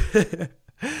 you're it."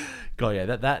 God, yeah,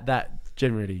 that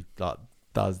generally like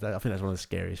does that. I think that's one of the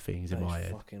scariest things in my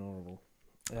head. Fucking horrible.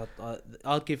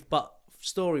 I'd give, but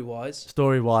story wise,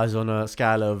 on a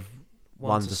scale of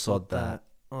 1 to sod that,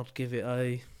 I'd give it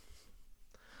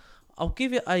I'll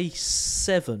give it a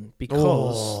 7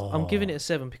 because I'm giving it a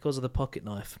 7 because of the pocket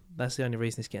knife. That's the only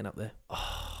reason it's getting up there.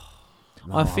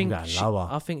 No, I think I'm going lower.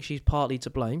 I think she's partly to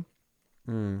blame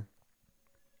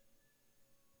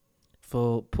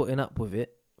for putting up with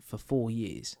it for 4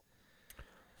 years.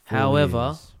 4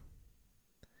 However, years.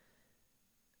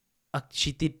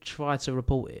 She did try to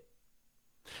report it.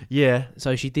 Yeah.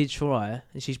 So she did try,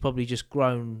 and she's probably just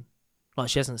grown. Like,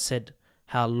 she hasn't said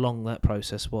how long that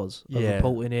process was of Yeah.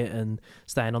 reporting it and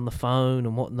staying on the phone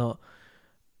and whatnot.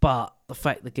 But the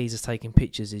fact that geezer's taking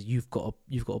pictures is you've got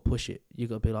to push it. You've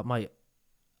got to be like, mate,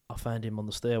 I found him on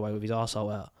the stairway with his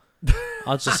arsehole out.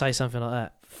 I'd just say something like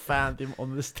that. Found him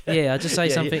on the stairs. Yeah, I'd just say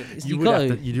something. You You would got have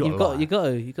to.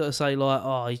 to- You got to say like,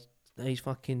 oh, he's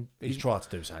fucking. He's tried to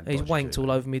do something. He's dodgy, wanked too.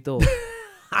 all over me door.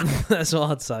 That's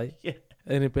what I'd say. Yeah.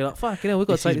 And he'd be like, fucking hell, we've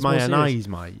got This to take is this more serious. mayonnaise,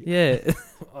 mate. Yeah.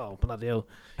 Oh, bloody hell.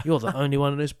 You're the only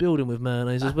one in this building with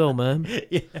mayonnaise as well, man.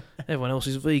 Yeah. Everyone else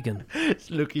is vegan.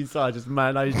 Look inside, just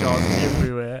mayonnaise jars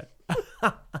everywhere.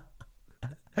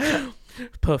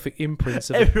 Perfect imprints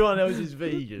of Everyone else is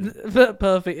vegan. that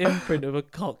perfect imprint of a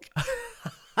cock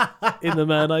in the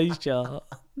mayonnaise jar.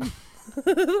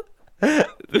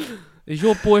 Is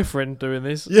your boyfriend doing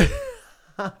this? Yeah.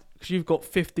 Because you've got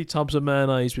 50 tubs of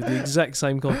mayonnaise with the exact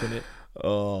same cock in it.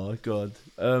 Oh god.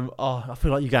 I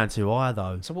feel like you're going too high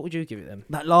though. So what would you give it then?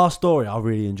 That last story I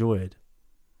really enjoyed.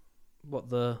 What,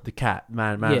 the The cat,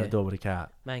 man at Yeah. the door with the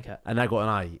cat, man cat? and that got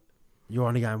an 8. You're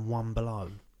only going one below.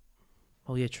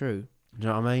 Oh yeah, true. Do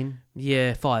you know what I mean?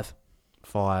 Yeah, 5.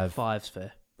 5. 5's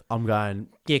fair. I'm going.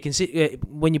 Yeah, consider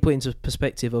when you put into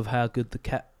perspective of how good the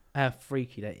cat, how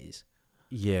freaky that is.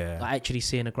 Yeah. Like actually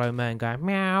seeing a grown man going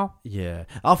meow. Yeah.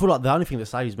 I feel like the only thing that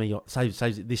saves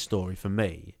this story for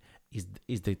me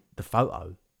is the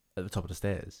photo at the top of the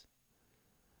stairs.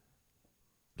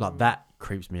 Like that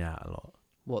creeps me out a lot.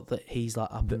 What, that he's like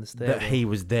up in the That stairs he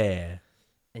was there.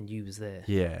 and you was there.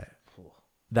 Yeah. Oh.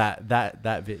 That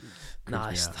bit. No,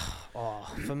 creeps it's, me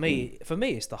out. for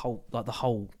me, it's the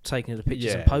whole taking of the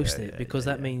pictures Yeah, and posting yeah, it because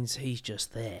yeah, that yeah. means he's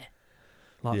just there,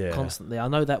 like Yeah. constantly. I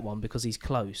know that one because he's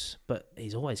close, but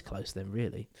he's always close. Then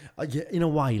really, Yeah, in a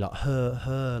way, like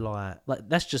her like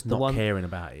that's just the not one caring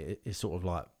about it sort of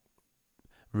like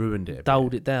ruined it.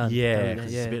 dulled it down. Yeah, Dulled it,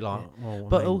 'cause it's a bit like. Well,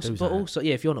 But I mean, do something. also,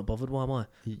 yeah. If you're not bothered, why am I?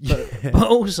 Yeah. But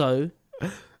also,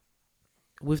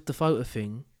 with the photo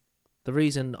thing, the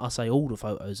reason I say all the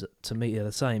photos to me are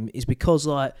the same is because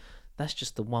like that's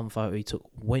just the one photo he took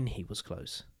when he was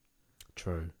close.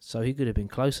 True. So he could have been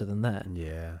closer than that.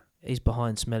 Yeah. He's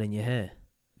behind smelling your hair.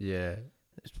 Yeah.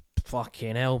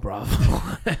 Fucking hell, bruv.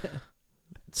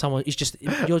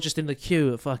 You're just in the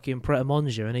queue at fucking Pret a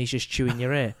Manger and he's just chewing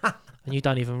your hair. And you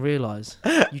don't even realise.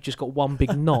 You just got one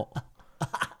big knot.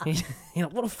 You're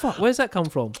like, what the fuck? Where's that come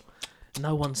from?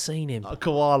 No one's seen him. A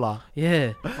koala.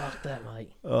 Yeah. Fuck that,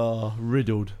 mate. Oh,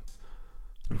 riddled.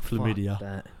 Chlamydia. Fuck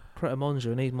that. Pret a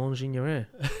Manger and he's manging your hair.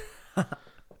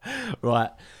 Right.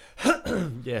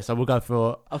 Yeah, so we'll go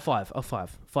for. A 5. A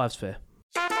 5. 5's fair.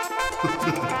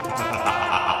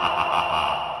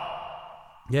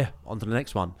 Yeah, on to the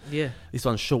next one. Yeah. This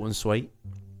one's short and sweet,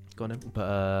 Go on then.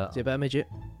 but Is it about a midget?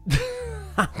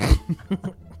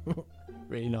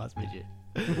 really nice midget.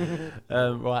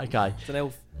 Right, okay. It's an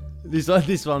elf.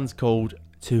 This one's called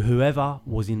 "To Whoever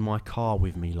Was in My Car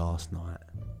with Me Last Night."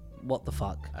 What the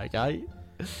fuck? Okay.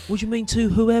 What do you mean to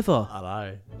whoever? I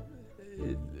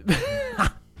know.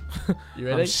 You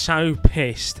I'm ready? so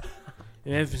pissed.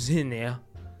 Whoever's in there.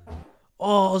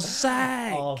 Oh,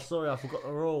 Zach! Oh, sorry, I forgot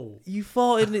the rule. You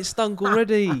farted and it stunk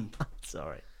already.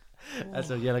 Sorry. That's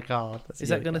a yellow card. Is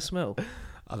that going to smell?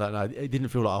 I don't know. It didn't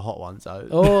feel like a hot one, so.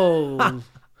 Oh.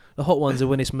 The hot ones are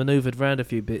when it's manoeuvred round a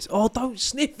few bits. Oh, don't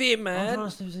sniff it, I'm man. trying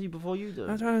to see before you do.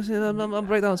 I'm trying to see. I'm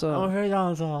breakdancer. I'm very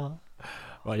dancer.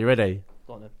 Right, you ready?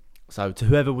 Go on then. So, to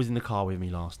whoever was in the car with me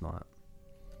last night.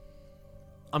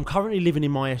 I'm currently living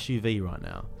in my SUV right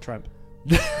now. Tramp.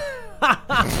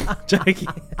 Joking.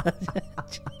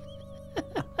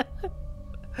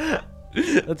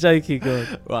 I'm joking, go on.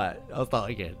 Right, I'll start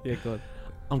again. Yeah, go on.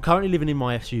 I'm currently living in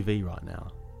my SUV right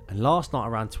now. And last night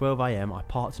around 12 a.m, I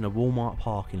parked in a Walmart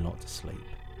parking lot to sleep.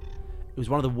 It was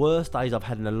one of the worst days I've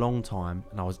had in a long time,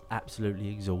 and I was absolutely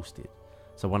exhausted.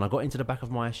 So when I got into the back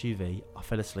of my SUV, I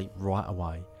fell asleep right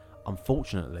away,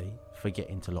 unfortunately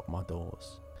forgetting to lock my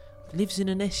doors. Lives in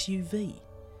an SUV.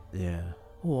 Yeah.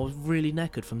 Oh, I was really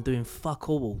knackered from doing fuck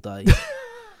all day.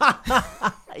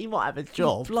 He might have a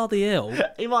job. Bloody hell.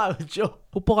 He might have a job.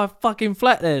 We'll buy a fucking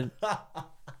flat then.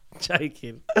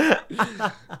 Joking.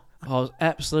 I was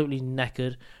absolutely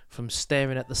knackered from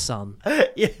staring at the sun.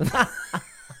 Yeah.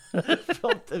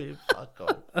 From doing fuck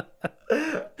all.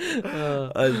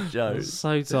 A I joke. was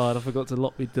so tired I forgot to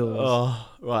lock my doors. Oh,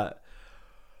 right.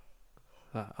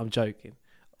 I'm joking.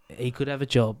 He could have a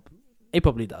job. He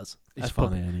probably does. It's That's funny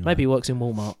probably- anyway. Maybe he works in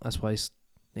Walmart. That's why he's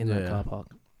in that Yeah. car park.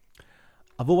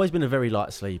 I've always been a very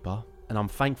light sleeper, and I'm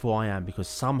thankful I am because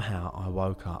somehow I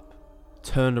woke up,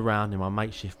 turned around in my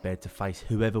makeshift bed to face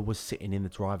whoever was sitting in the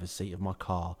driver's seat of my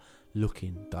car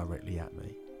looking directly at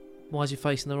me. Why is he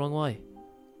facing the wrong way?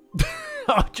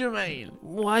 What do you mean?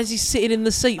 Why is he sitting in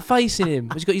the seat facing him?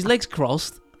 He's got his legs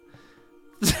crossed.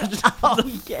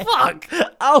 Oh, yeah. Fuck!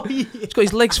 Oh, yeah. He's got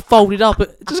his legs folded up.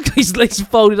 Just got his legs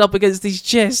folded up against his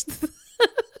chest.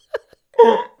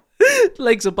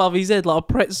 Legs above his head like a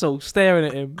pretzel, staring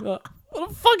at him. Like, what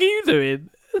the fuck are you doing?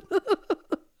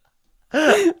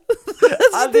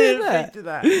 I didn't think of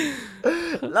that.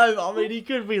 No, I mean, he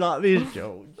could be like this,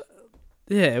 George.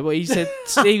 Yeah, well, he said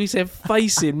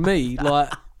facing me. Like,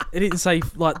 he didn't say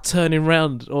like turning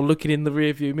round or looking in the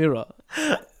rearview mirror.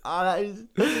 Oh, that is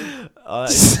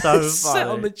so funny. Sat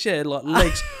on the chair, like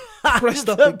legs pressed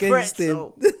up against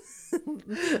him.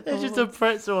 There's just a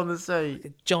pretzel on the seat.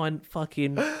 A giant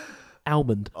fucking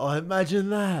almond. Oh, imagine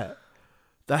that.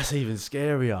 That's even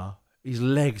scarier. His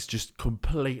legs just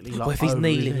completely like. What if he's over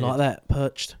kneeling his head? like that,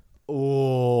 perched?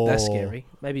 Oh, That's scary.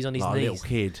 Maybe he's on his like a knees. little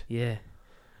kid. Yeah,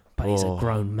 but he's a Oh,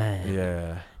 grown man.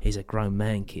 Yeah. He's a grown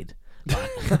man kid,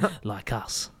 like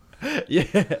us. Yeah,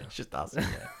 it's just us.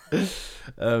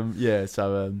 Yeah.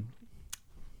 So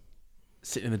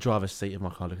sitting in the driver's seat of my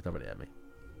car, looking directly at me.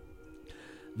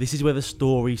 This is where the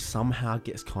story somehow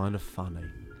gets kind of funny,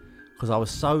 because I was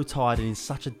so tired and in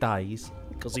such a daze.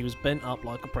 Because he was bent up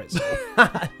like a pretzel.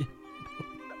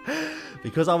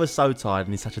 Because I was so tired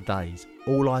and in such a daze,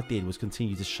 all I did was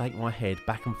continue to shake my head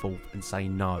back and forth and say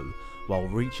no, while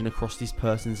reaching across this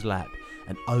person's lap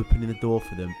and opening the door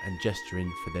for them and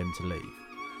gesturing for them to leave.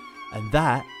 And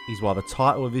that is why the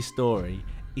title of this story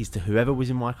is to whoever was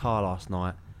in my car last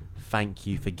night, thank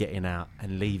you for getting out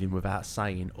and leaving without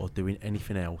saying or doing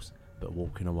anything else but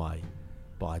walking away.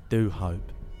 But I do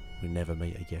hope we never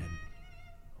meet again.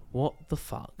 What the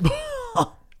fuck?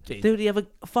 Did he have a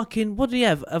fucking... What did he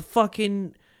have? A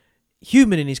fucking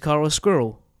human in his car or a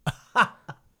squirrel?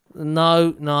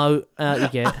 No, out you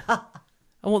get.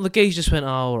 And what the geese just went, oh,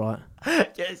 all right.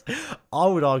 Yes, I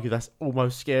would argue that's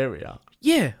almost scarier.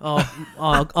 Yeah,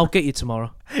 I'll get you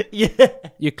tomorrow. Yeah.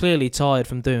 You're clearly tired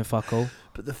from doing fuck all.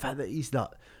 But the fact that he's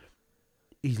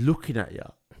looking at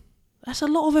you. That's a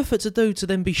lot of effort to do to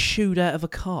then be shooed out of a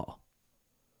car.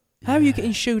 How are you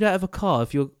getting shooed out of a car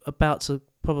if you're about to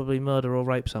probably murder or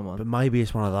rape someone? But maybe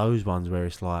it's one of those ones where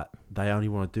it's like they only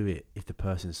want to do it if the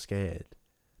person's scared.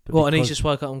 But What, and he's just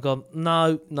woke up and gone,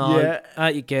 no, Yeah.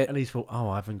 out you get. And he's thought, oh,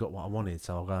 I haven't got what I wanted,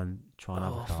 so I'll go and try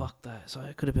another Oh, car. fuck that. So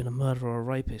it could have been a murderer or a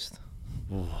rapist.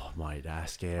 Oh, mate,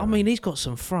 that's scary. I mean, he's got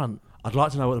some front. I'd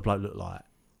like to know what the bloke looked like.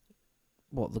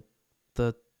 What,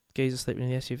 the geezer sleeping in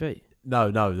the SUV?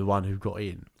 No, the one who got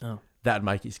in. Oh. That'd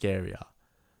make it scarier.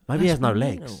 Maybe he has no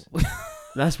legs.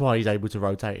 That's why he's able to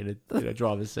rotate in a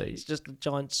driver's It's seat. just a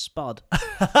giant spud.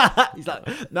 He's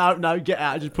like, no, get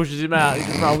out. Just pushes him out. He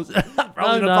just rolls in a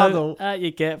puddle. Out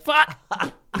you get. Fuck!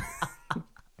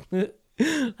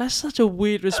 That's such a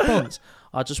weird response.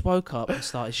 I just woke up and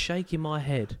started shaking my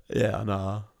head. Yeah, I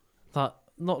know. Like,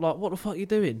 not like, what the fuck are you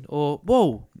doing? Or,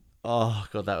 whoa. Oh,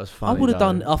 God, that was funny. I would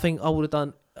have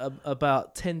done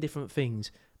about 10 different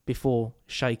things before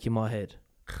shaking my head.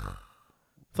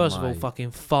 First of all, Mate.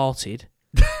 fucking farted.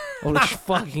 All this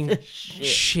fucking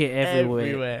shit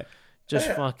everywhere.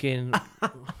 Just fucking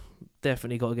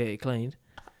definitely got to get it cleaned.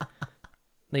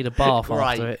 Need a bath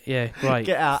after it. Yeah, great.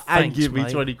 Get out Thanks, and give me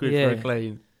mate. 20 quid Yeah. for a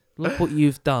clean. Look what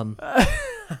you've done.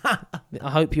 I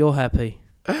hope you're happy.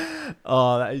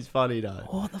 Oh, that is funny though.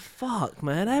 What the fuck,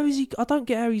 man? How is he? I don't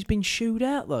get how he's been shooed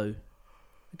out though.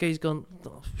 The guy's gone.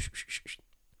 Oh,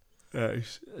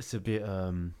 It's a bit.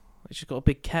 he's just got a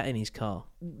big cat in his car.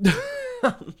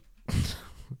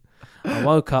 I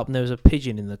woke up and there was a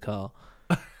pigeon in the car.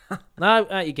 No,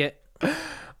 out you get.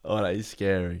 Oh, that is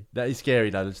scary. That is scary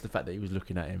though. Just the fact that he was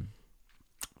looking at him.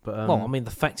 But Well, I mean,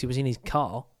 the fact he was in his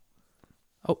car.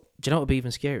 Oh, do you know what would be even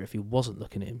scarier if he wasn't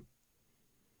looking at him?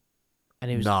 And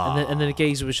he was, and then the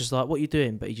geezer was just like, "What are you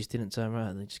doing?" But he just didn't turn around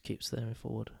and he just keeps staring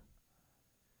forward.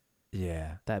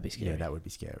 yeah, That'd be scary. yeah, that would be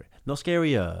scary. Not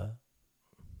scarier.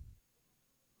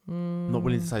 Not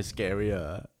willing to say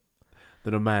scarier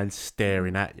than a man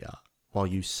staring at you while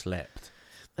you slept.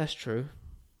 That's true.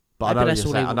 But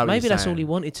Maybe that's all he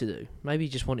wanted to do. Maybe he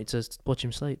just wanted to watch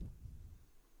him sleep.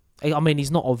 I mean,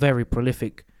 he's not a very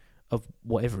prolific of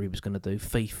whatever he was going to do,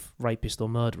 thief, rapist, or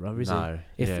murderer, is No,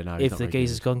 he? If, yeah, no. if the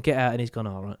geezer's gone, get out, and he's gone,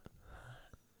 all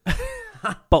right.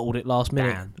 Bottled it last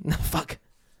minute. Damn. Fuck.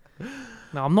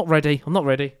 No, I'm not ready.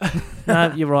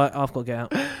 No, you're right. I've got to get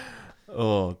out.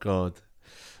 Oh God.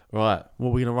 Right. What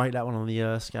are we gonna rate that one on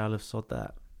the scale of sod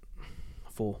that?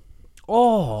 4.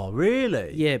 Oh,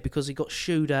 really? Yeah, because he got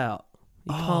shooed out.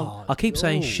 You can't. Oh, I keep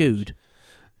saying George. shooed.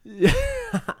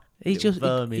 He Little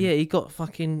vermin. he got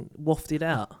fucking wafted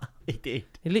out. He did.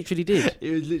 He literally did.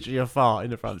 It was literally a fart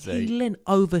in the front He seat. leant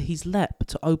over his lap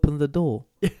to open the door.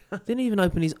 Didn't even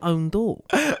open his own door.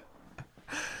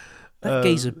 That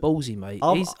geezer ballsy, mate.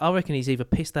 I reckon he's either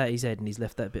pissed out his head and he's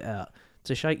left that bit out.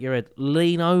 To shake your head,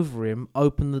 lean over him,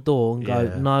 open the door and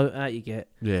go, no, out you get.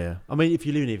 Yeah. I mean, if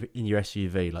you're living in your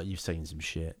SUV, like, you've seen some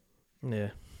shit. Yeah,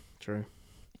 true.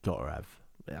 Gotta have.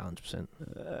 Yeah,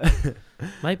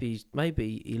 100%.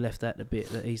 Maybe he left out the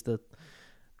bit that he's the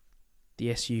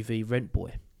SUV rent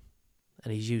boy,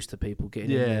 and he's used to people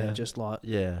getting in there just like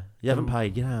you haven't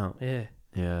paid, get out.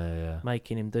 Yeah,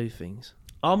 making him do things.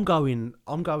 I'm going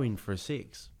for a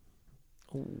 6.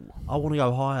 Ooh. I want to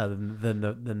go higher than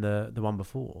the one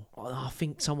before. I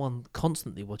think someone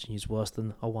constantly watching you is worse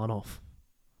than a one-off.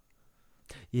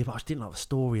 Yeah, but I just didn't like the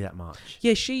story that much.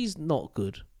 Yeah, she's not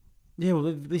good. Yeah,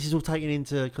 well, this is all taken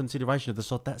into consideration of the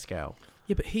sod that scale.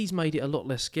 Yeah, but he's made it a lot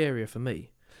less scarier for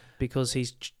me because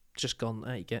he's just gone,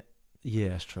 out you get. Yeah,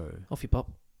 that's true. Off you pop.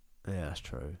 Yeah, that's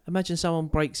true. Imagine someone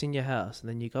breaks in your house and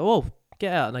then you go, oh,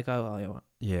 get out, and they go, oh, you're right.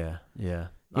 Yeah.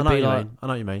 I know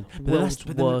what you mean. World's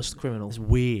worst criminal. It's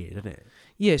weird, isn't it?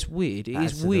 Yeah, it's weird. It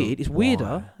is weird. It's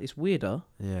weirder. It's weirder.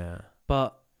 Yeah.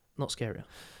 But not scarier.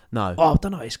 No. Oh, I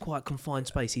don't know. It's quite confined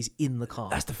space. He's in the car.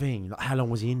 That's the thing. Like, how long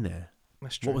was he in there?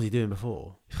 That's true. What was he doing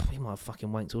before? He might have fucking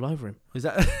wanked all over him. Was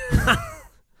that? I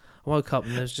woke up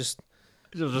and there's just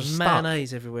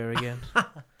mayonnaise everywhere again.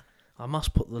 I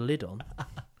must put the lid on.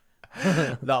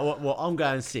 No, well, I'm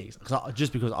going 6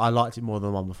 just because I liked it more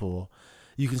than the one before.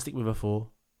 You can stick with a 4.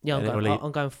 Yeah, I'm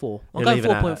going 4. I'm going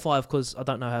 4.5 because I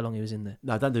don't know how long he was in there.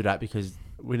 No, don't do that because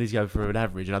we need to go for an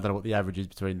average, and I don't know what the average is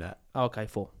between that. Oh, okay,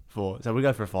 4. 4. So we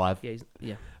go for a 5.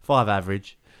 Yeah. 5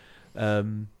 average.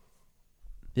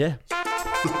 Yeah.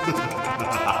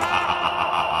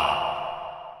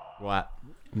 Right.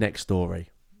 Next story.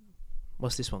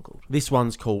 What's this one called? This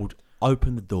one's called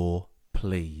 "Open the Door,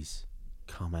 Please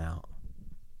Come Out."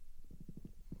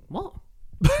 What?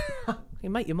 You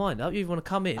make your mind up. You want to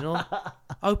come in or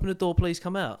open the door, please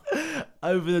come out.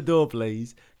 Open the door,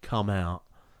 please come out.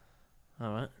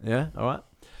 All right. Yeah, all right.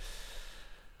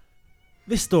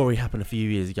 This story happened a few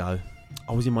years ago.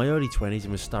 I was in my early 20s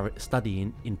and was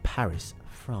studying in Paris,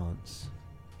 France.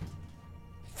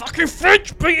 Fucking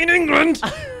French beating England.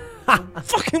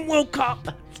 Fucking World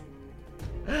Cup.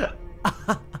 You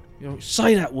don't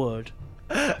say that word.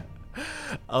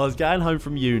 I was going home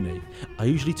from uni. I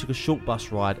usually took a short bus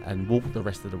ride and walked the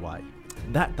rest of the way.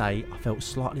 That day, I felt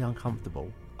slightly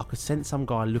uncomfortable. I could sense some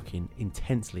guy looking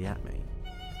intensely at me.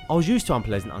 I was used to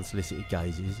unpleasant, unsolicited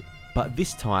gazes, but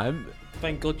this time...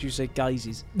 Thank God you said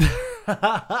gazes.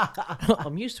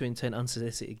 I'm used to intense,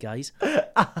 unsolicited gaze.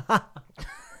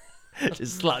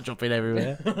 Just slut dropping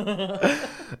everywhere.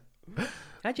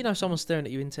 How do you know someone's staring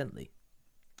at you intently?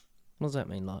 What does that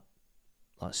mean, like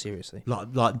seriously?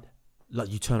 Like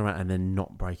you turn around and then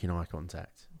not breaking eye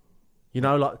contact. You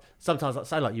know, like sometimes, like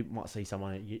say, like you might see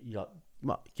someone, you like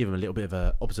might give them a little bit of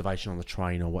a observation on the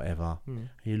train or whatever. And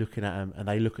you're looking at them and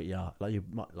they look at you, like you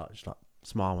might like just like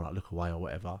smile and like look away or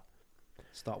whatever.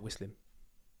 Start whistling.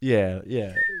 Yeah.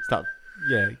 Start,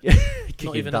 yeah.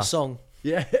 Not even dust. A song.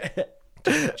 Yeah.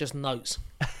 just notes.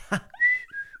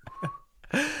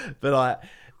 But like,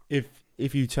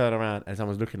 if you turn around and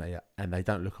someone's looking at you and they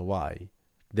don't look away,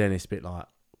 then it's a bit like,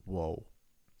 whoa.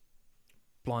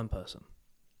 Blind person.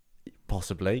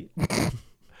 Possibly.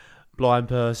 Blind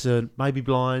person, maybe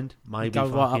blind, maybe go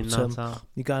fucking right up to nutter. them.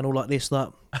 You're going all like this, like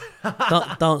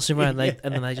dancing around,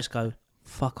 and then they just go,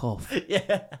 "Fuck off."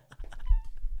 Yeah.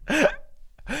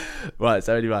 Right.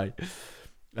 So anyway,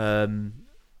 I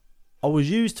was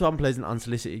used to unpleasant,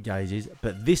 unsolicited gazes,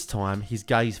 but this time his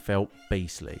gaze felt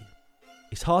beastly.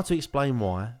 It's hard to explain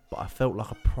why, but I felt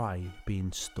like a prey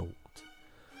being stalked.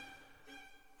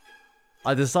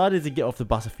 I decided to get off the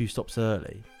bus a few stops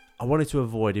early. I wanted to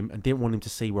avoid him and didn't want him to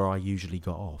see where I usually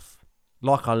got off.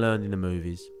 Like I learned in the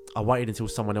movies, I waited until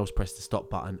someone else pressed the stop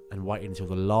button and waited until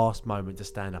the last moment to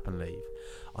stand up and leave.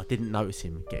 I didn't notice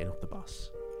him getting off the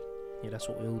bus. Yeah, that's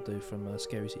what we all do from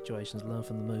scary situations, learn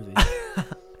from the movies.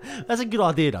 That's a good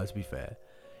idea though, to be fair.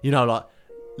 You know, like,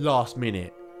 last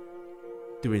minute,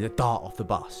 doing a dart off the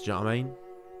bus, do you know what I mean?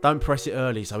 Don't press it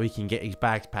early so he can get his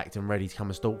bags packed and ready to come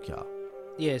and stalk you.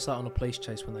 Yeah, it's like on a police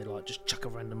chase when they like just chuck a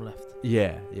random left.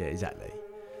 Yeah, exactly.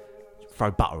 Throw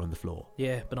butter on the floor.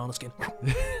 Yeah, banana skin.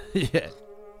 Yeah.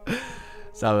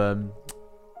 So,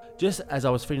 just as I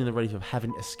was feeling the relief of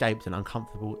having escaped an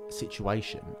uncomfortable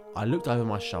situation, I looked over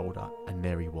my shoulder and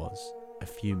there he was, a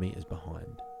few metres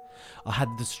behind. I had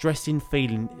the distressing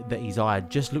feeling that his eye had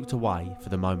just looked away for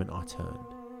the moment I turned.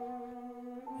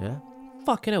 Yeah?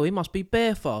 Fucking hell, he must be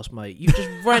bare fast, mate. You've just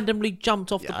randomly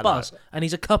jumped off the I bus and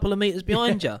he's a couple of metres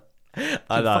behind you.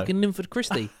 I know. Fucking Linford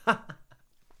Christie.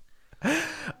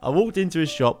 I walked into a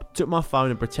shop, took my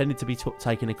phone and pretended to be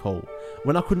taking a call.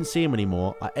 When I couldn't see him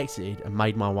anymore, I exited and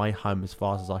made my way home as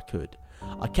fast as I could.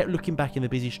 I kept looking back in the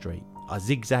busy street. I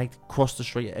zigzagged, crossed the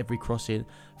street at every crossing.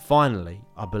 Finally,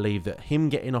 I believed that him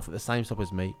getting off at the same stop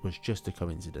as me was just a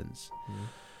coincidence.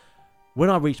 When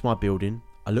I reached my building,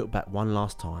 I looked back one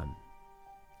last time,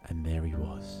 and there he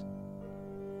was.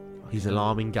 His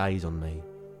alarming gaze on me,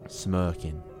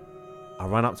 smirking. I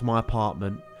ran up to my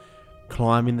apartment,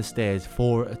 climbing the stairs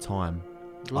 4 at a time.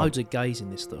 Loads of gays in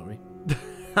this story.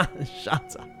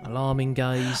 Shut up. Alarming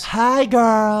gays. Hi,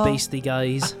 girl. Beastie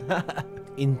gays.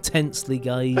 Intensely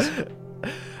gays.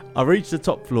 I reached the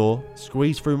top floor,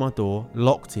 squeezed through my door,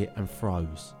 locked it and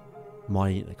froze. My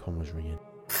intercom was ringing.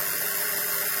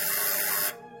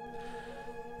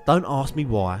 Don't ask me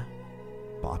why,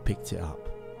 but I picked it up.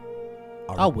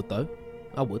 I would though.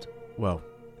 I would. Well,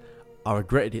 I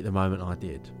regretted it the moment I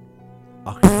did.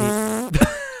 I could hear...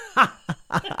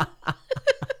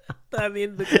 Down the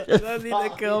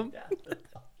intercom.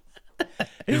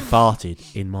 He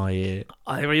farted in my ear.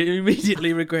 I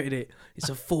immediately regretted it. It's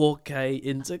a 4K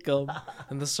intercom,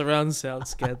 and the surround sound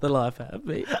scared the life out of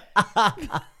me.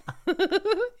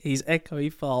 His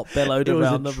echoey fart bellowed It was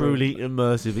around a the truly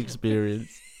immersive experience.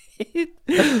 room.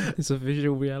 It's a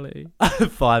visual reality.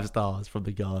 5 stars from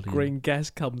The Guardian. Green gas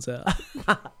comes out.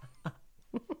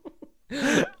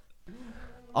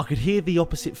 I could hear the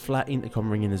opposite flat intercom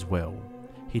ringing as well.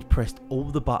 He'd pressed all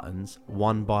the buttons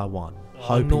one by one,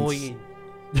 hoping... Annoying.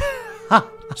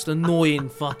 Just annoying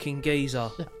fucking geezer.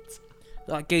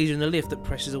 That geezer in the lift that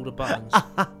presses all the buttons.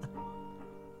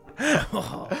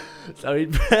 So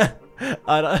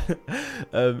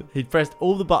he'd pressed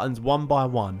all the buttons one by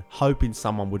one, hoping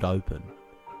someone would open.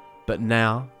 But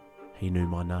now he knew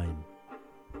my name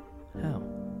How?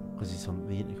 because it's on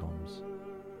the intercoms.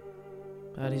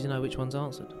 How does he know which one's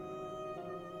answered?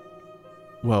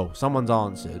 Well, someone's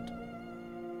answered.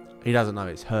 He doesn't know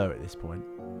it's her at this point,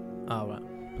 Oh, right.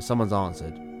 but someone's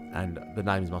answered, and the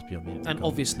names must be on the intercom. And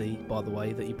obviously, by the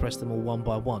way, that you pressed them all one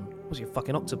by one. Was he a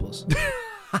fucking octopus?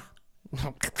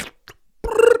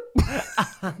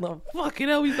 No, fucking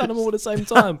hell, he's done them all at the same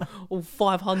time. All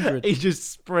 500. He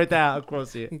just spread out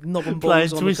across it. Knob and playing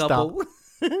balls on a Twister. couple.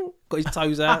 Got his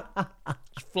toes out.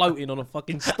 Just floating on a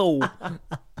fucking stool.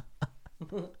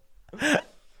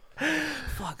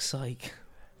 Fuck's sake.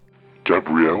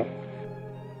 Gabrielle?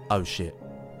 Oh shit.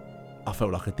 I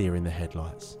felt like a deer in the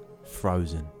headlights.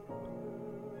 Frozen.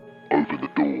 Open the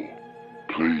door,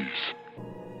 please.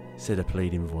 Said a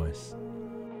pleading voice.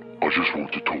 I just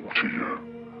want to talk to you.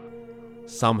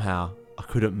 Somehow, I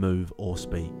couldn't move or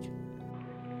speak.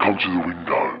 Come to the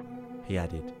window. He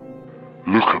added.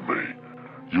 Look at me.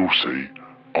 You'll see,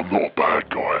 I'm not a bad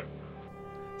guy.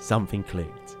 Something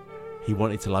clicked. He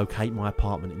wanted to locate my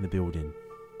apartment in the building.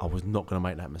 I was not going to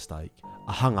make that mistake.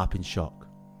 I hung up in shock.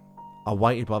 I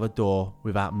waited by the door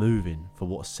without moving for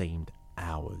what seemed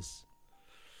hours.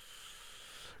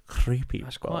 Creepy.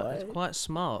 That's quite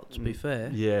smart, to be fair.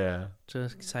 Yeah. To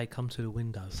say, come to the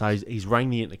window. So he's rang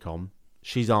the intercom.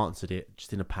 She's answered it,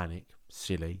 just in a panic.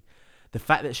 Silly. The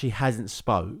fact that she hasn't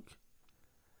spoke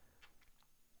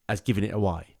has given it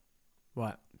away.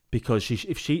 Right. Because she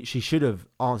should have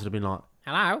answered and been like,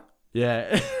 Hello?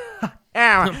 yeah.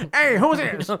 Hey, who's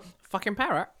this? Fucking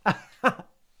parrot.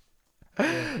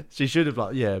 She should have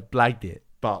blagged it.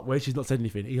 But where she's not said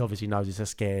anything, he obviously knows it's a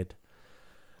scared,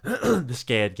 the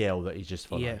scared girl that he's just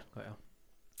followed. Yeah. Well.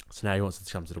 So now he wants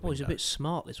to come to the Oh, window. he's a bit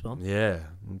smart, this one. Yeah,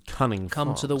 cunning.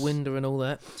 Come to the fox. window and all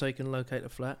that, so you can locate the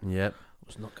flat. Yep. I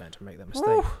was not going to make that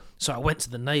mistake. So I went to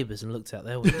the neighbours and looked out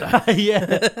their window.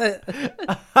 Yeah.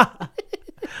 I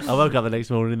woke up the next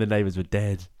morning and the neighbours were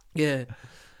dead. Yeah.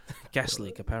 Gas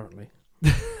leak, apparently.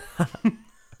 Fucking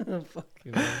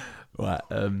hell. Right.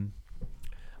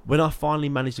 When I finally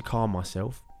managed to calm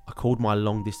myself, I called my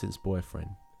long-distance boyfriend.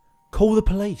 Call the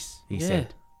police, he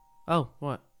said. Oh,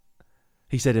 right.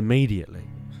 He said immediately.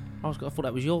 I thought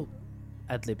that was your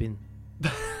ad-libbing.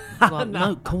 Like,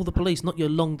 no, call the police, not your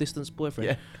long-distance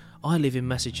boyfriend. Yeah. I live in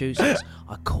Massachusetts.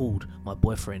 I called my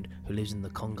boyfriend who lives in the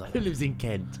Congo. Who lives in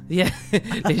Kent? Yeah,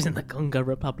 lives in the Congo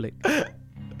Republic.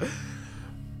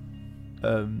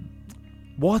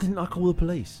 Why didn't I call the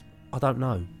police? I don't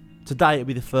know. Today it'd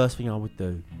be the first thing I would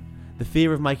do. The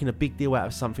fear of making a big deal out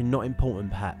of something not important,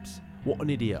 perhaps. What an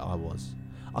idiot I was.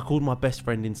 I called my best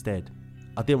friend instead.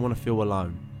 I didn't want to feel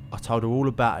alone. I told her all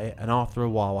about it, and after a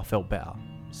while I felt better.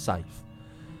 Safe.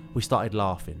 We started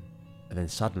laughing, and then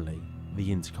suddenly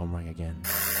the intercom rang again.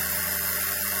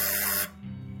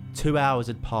 2 hours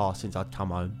had passed since I'd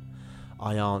come home.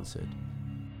 I answered.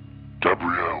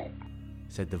 Gabrielle,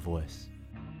 Said the voice.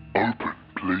 open,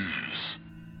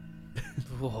 please.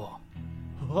 Whoa.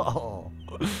 Oh.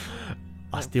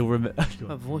 I still remember.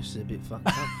 My voice is a bit fucked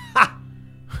up.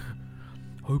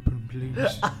 Open,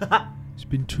 please. It's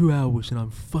been 2 hours and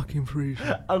I'm fucking freezing.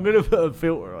 I'm going to put a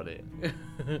filter on it.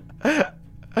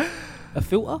 A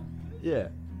filter? Yeah.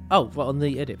 Oh, right, on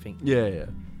the edit thing. Yeah.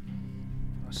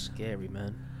 That's scary,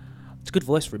 man. It's a good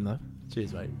voice for him, though.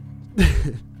 Cheers, mate.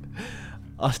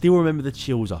 I still remember the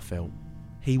chills I felt.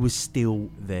 He was still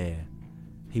there.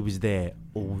 He was there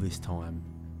all this time.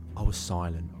 I was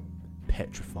silent,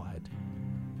 petrified.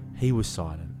 He was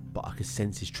silent, but I could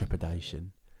sense his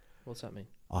trepidation. What's that mean?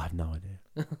 I have no idea.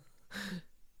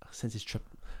 I sense his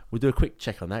We'll do a quick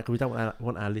check on that because we don't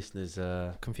want our listeners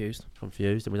Confused.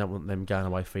 confused, and we don't want them going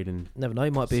away feeling Never know, he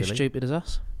might be as silly. stupid as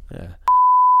us. Yeah.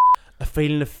 A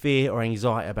feeling of fear or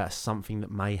anxiety about something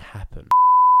that may happen.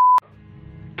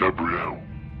 Gabrielle,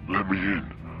 let me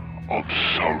in. I'm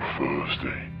so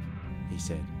thirsty. He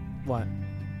said. Right.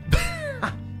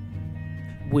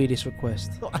 Weirdest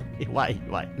request. Wait.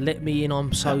 Let me in,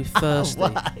 I'm so thirsty.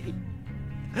 Wait.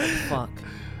 Fuck.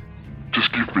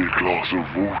 Just give me a glass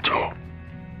of water.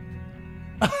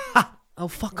 Oh,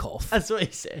 fuck off. That's what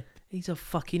he said. He's a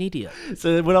fucking idiot.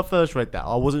 So when I first read that,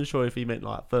 I wasn't sure if he meant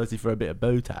like thirsty for a bit of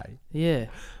bootay. Yeah.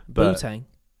 But- Bootang.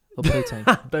 Or Bootang.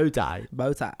 Bootay.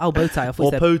 Bootang. Oh, Bootang. I thought Or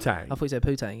you said pootang. I thought you said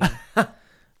Pootang. Yeah.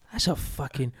 That's a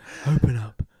fucking open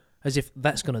up. As if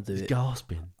that's going to do He's it.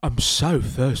 gasping. I'm so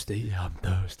thirsty. Yeah, I'm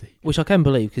thirsty. Which I can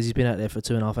believe because he's been out there for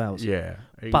 2.5 hours. Yeah.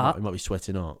 He But- might be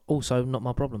sweating up. Also, not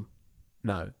my problem.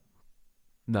 No.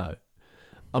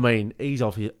 I mean, he's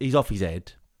off his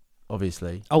head,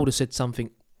 obviously. I would have said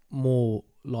something more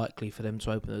likely for them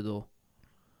to open the door.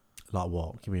 Like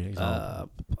what? Give me an example.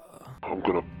 I'm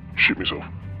gonna shit myself.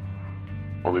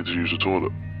 I need to use the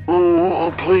toilet.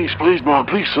 Oh, please, man,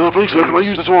 please, sir, can I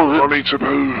use the toilet? I need to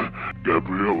poo.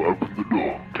 Gabrielle, open the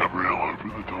door. Gabrielle, open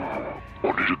the door. I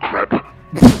need a crap.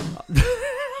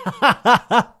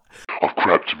 I've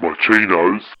crapped my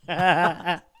chinos.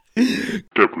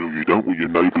 Gabrielle, you don't want your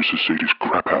neighbours to see this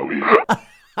crap out here.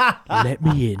 Let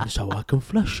me in so I can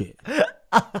flush it.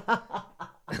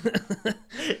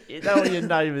 You don't want your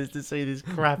neighbours to see this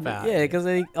crap out. Yeah, because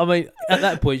I mean, at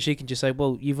that point, she can just say,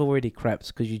 well, you've already crapped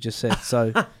because you just said,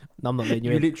 so I'm not letting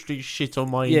you You in. literally shit on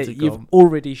my Yeah, intercom. you've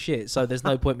already shit, so there's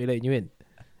no point me letting you in.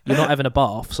 You're not having a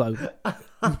bath, so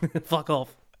fuck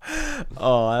off.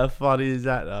 Oh, how funny is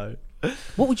that though?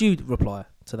 What would you reply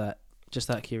to that? Just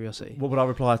out of curiosity. What would I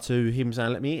reply to him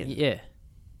saying, let me in? Yeah.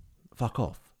 Fuck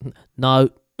off. No.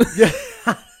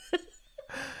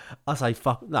 I'd say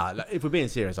fuck. No, like, if we're being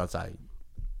serious, I'd say,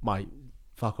 mate,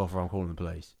 fuck off or I'm calling the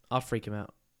police. I'd freak him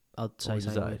out. I'd say would you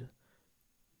something say?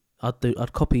 weird.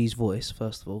 I'd copy his voice,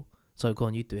 first of all. So go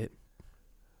on, you do it.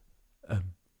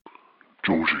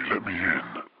 Georgie, let me in.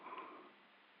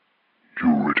 You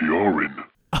already are in.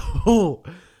 Oh,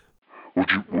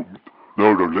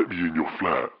 No, let me in your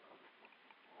flat.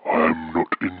 I am not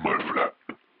in my flat.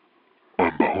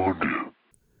 I'm behind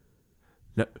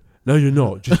you. no, you're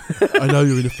not. Just, I know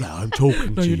you're in the flat. I'm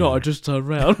talking No, to you're you. not. I just turn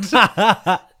round.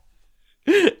 I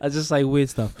just say weird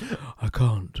stuff. I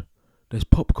can't. There's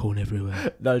popcorn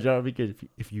everywhere. No, do you know what would be good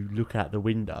if you look out the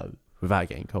window without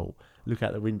getting caught. Look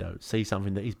out the window, see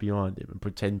something that is behind him, and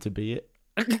pretend to be it,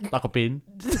 like a bin.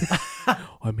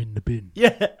 I'm in the bin.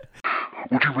 Yeah.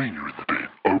 What do you mean you're in the bin?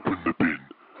 Open the bin.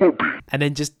 What bin? And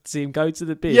then just see him go to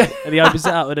the bin, Yeah. and he opens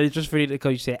it up, and then he's just ready to go.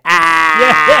 You say,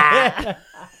 ah,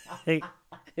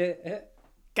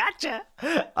 gotcha.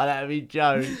 Oh, that'd be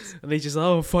jokes. And he's just,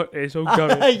 oh fuck this, I'm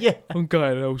going, Yeah. I'm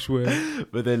going elsewhere.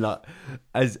 But then, like,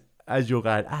 as you're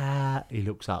going, he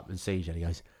looks up and sees you, and he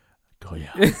goes, got ya.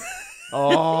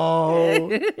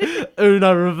 Oh,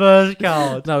 Uno reverse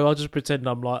card. No, I'll just pretend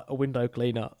I'm like a window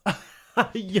cleaner.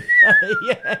 Yeah.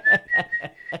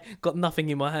 Got nothing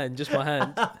in my hand, just my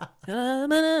hand.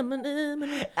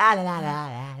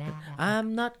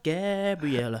 I'm not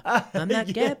Gabriella. I'm not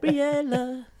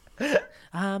Gabriella.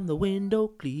 I'm the window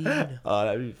cleaner. Oh,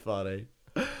 that'd be funny.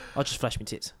 I'll just flash my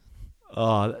tits.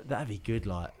 Oh, that'd be good,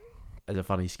 like, as a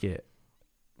funny skit.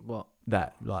 What?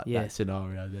 That Yeah. that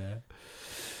scenario there.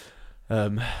 We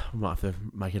might have to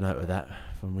make a note of that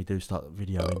when we do start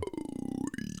videoing.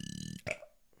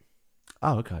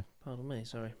 Oh, okay. Pardon me,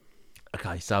 sorry.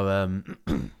 Okay, so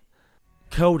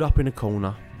curled up in a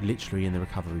corner, literally in the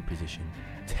recovery position,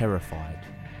 terrified,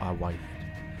 I waited.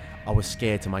 I was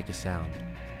scared to make a sound.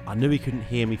 I knew he couldn't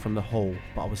hear me from the hall,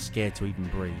 but I was scared to even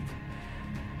breathe.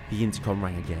 The intercom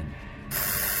rang again.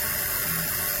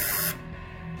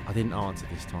 I didn't answer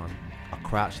this time. I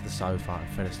crouched to the sofa and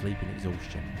fell asleep in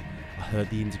exhaustion. I heard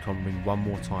the intercom ring one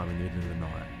more time in the middle of the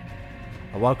night.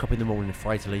 I woke up in the morning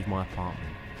afraid to leave my apartment.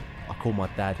 I called my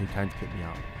dad, who came to pick me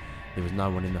up. There was no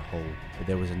one in the hall, but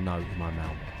there was a note in my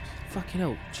mailbox. Fucking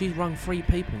hell. She's rung 3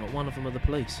 people, not one of them are the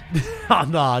police. Oh,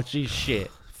 no, she's shit.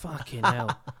 Fucking hell.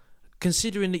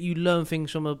 Considering that you learn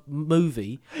things from a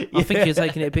movie, I think you're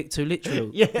taking it a bit too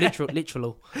literal. Yeah. Literal.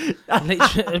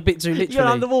 A bit too literally. You're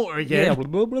underwater again.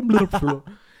 Yeah.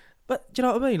 But do you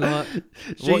know what I mean? Like,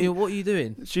 what are you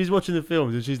doing? She's watching the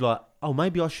films and she's like, oh,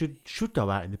 maybe I should go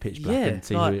out in the pitch black and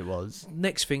see like, who it was.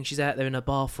 Next thing, she's out there in a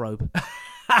bathrobe.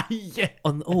 Yeah.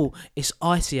 It's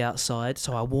icy outside,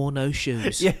 so I wore no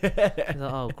shoes. Yeah. Like,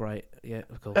 oh, great. Yeah,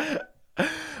 cool.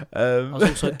 I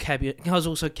was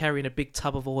also carrying a big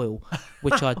tub of oil,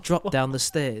 which I dropped down the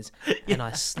stairs, and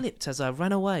I slipped as I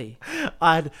ran away.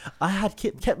 I had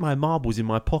kept my marbles in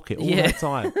my pocket all Yeah. that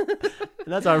time.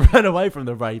 And as I ran away from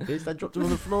the rapist, I dropped them on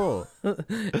the floor.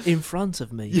 In front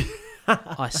of me.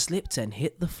 I slipped and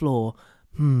hit the floor.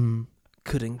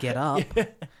 Couldn't get up.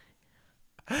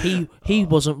 He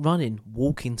wasn't running,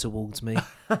 walking towards me.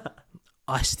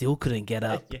 I still couldn't get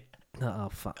up. Yeah. Oh,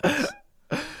 fuck this.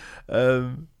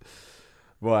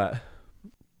 Right.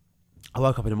 I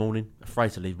woke up in the morning,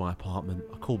 afraid to leave my apartment.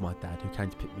 I called my dad, who came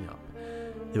to pick me up.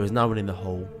 There was no one in the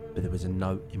hall, but there was a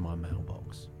note in my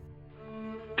mailbox.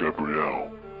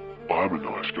 Gabrielle, I'm a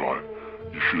nice guy.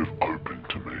 You should have opened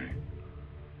to me.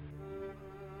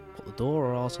 What, the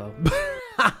door or arsehole?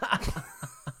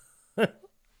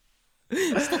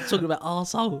 Stop talking about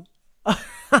arsehole.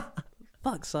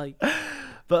 Fuck's sake.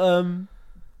 But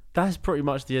that's pretty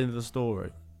much the end of the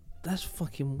story. That's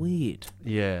fucking weird.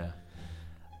 Yeah.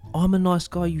 I'm a nice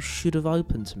guy, you should have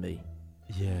opened to me.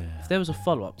 Yeah. If there was a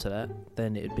follow-up to that,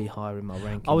 then it'd be higher in my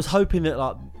rankings. I was hoping that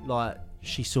like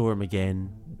she saw him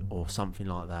again or something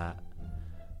like that.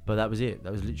 But that was it.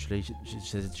 That was literally. She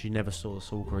says she never saw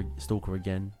the stalker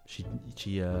again. She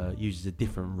uses a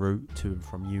different route to and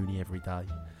from uni every day.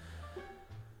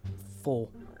 4.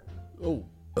 Oh.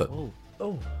 Oh.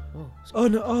 Oh. Oh,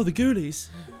 No! Oh, the Ghoulies.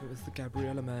 it was the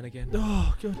Gabriella man again.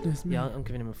 Oh, goodness me. Yeah, I'm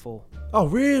giving him a 4. Oh,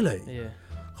 really? Yeah.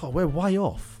 Oh, we're way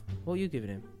off. What are you giving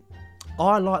him?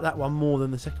 I like that one more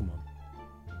than the second one.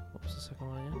 What was the second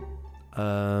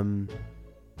one again?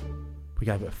 We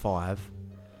gave it a 5.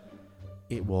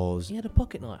 It was. He had a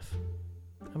pocket knife.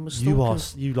 And was You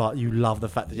stalking. you love the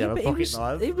fact that you have a but pocket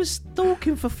knife. He was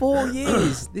stalking for 4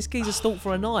 years. This geezer stalked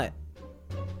for a night.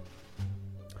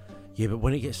 Yeah, but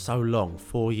when it gets so long,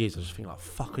 4 years, I just think like,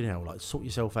 fucking hell, like sort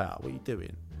yourself out. What are you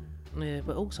doing? Yeah,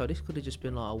 but also this could have just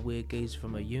been like a weird geezer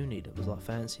from a uni that was like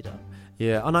fancied up.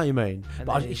 Yeah, I know what you mean. And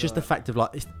But then it's he's just the like- fact of like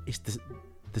it's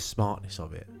the smartness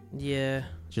of it. Yeah. Do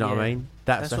you know what I mean?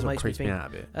 That's what makes me creeps me think. out a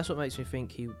bit. That's what makes me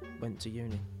think he went to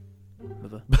uni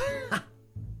with her.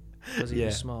 Because he Yeah.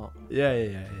 was smart. Yeah. Do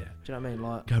you know what I mean?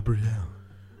 Like, Gabrielle,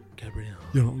 Gabrielle.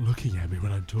 you're not looking at me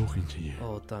when I'm talking to you.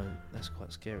 Oh, don't. That's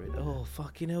quite scary. Oh,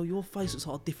 fucking hell. Your face looks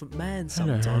like a different man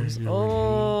Hello, sometimes. hello.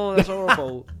 Oh, that's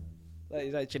horrible. That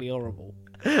is actually horrible.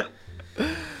 You're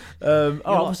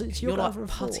You're like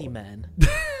putty man.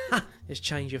 Just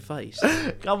change your face.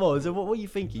 Come on, so what are you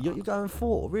thinking? You're going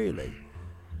 4, really?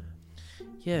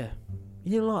 Yeah.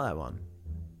 You didn't like that one?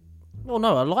 Well,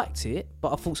 no, I liked it,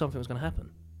 but I thought something was going to happen.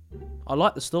 I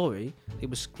liked the story. It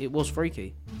was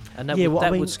freaky, and that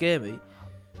would scare me.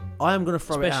 I am going to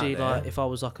throw Especially it out like there. if I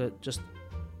was like just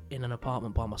in an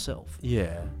apartment by myself.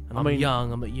 Yeah. And I'm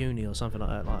young, I'm at uni or something like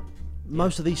that. Like,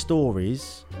 most of these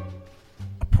stories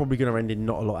are probably going to end in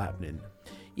not a lot happening.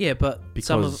 yeah, but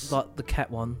some Because- of like the cat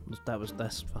one,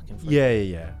 that's fucking freaky.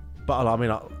 Yeah. But I mean,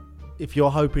 like, if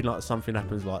you're hoping like something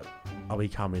happens, like, are we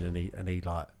coming and he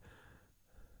like,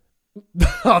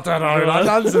 I don't know, like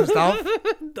done some stuff.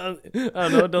 I don't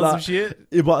know, done some Like, shit.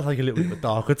 It might take a little bit of a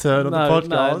darker turn on the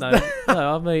podcast.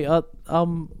 No. I mean,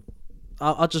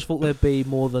 I just thought there'd be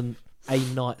more than a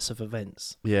nights of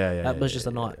events. Yeah. That was just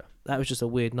a night. That was just a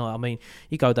weird night. I mean,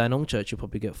 you go down Longchurch, you'll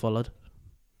probably get followed.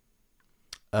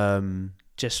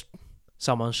 Just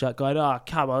someone going,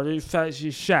 come on, you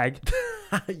fancy shag?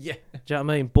 Yeah. Do you know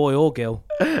what I mean? Boy or girl?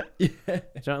 Yeah. Do you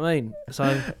know what I mean?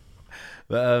 So,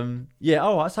 But yeah.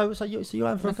 All right. So you're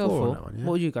going for a I go 4 on for. that one. Yeah?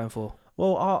 What are you going for?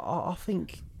 Well, I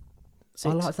think 6?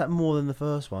 I liked that more than the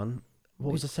first one.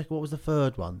 What was the second? What was the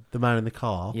third one? The man in the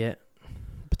car. Yeah.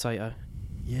 Potato.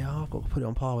 Yeah, I've got to put it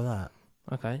on par with that.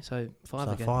 Okay, so 5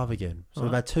 So again. 5 again. So All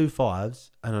we've right. had 2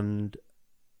 5s and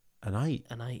an 8.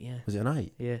 An 8, yeah. Was it an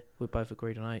 8? Yeah, we both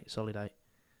agreed on 8. Solid 8.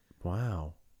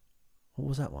 Wow. What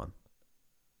was that one?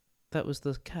 That was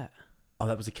the cat. Oh,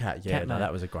 that was a cat. Yeah, Catman.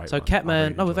 that was a great So one. Catman. I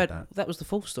really No, we've enjoyed had. That was the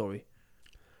full story.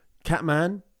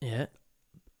 Catman. Yeah.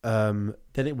 Then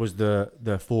it was the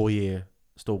 4-year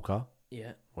stalker.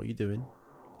 Yeah. What are you doing?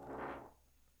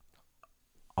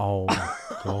 Oh my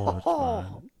god,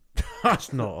 man.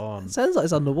 That's not on. Sounds like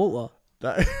it's underwater,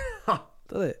 That,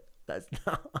 doesn't it? that's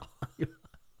not.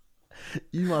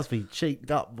 You must be cheeked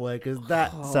up, boy, because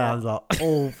that sounds like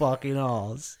all fucking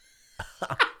arse.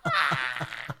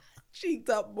 Cheeked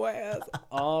up boy.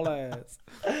 All ass.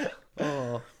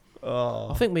 Oh. Oh.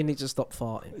 I think we need to stop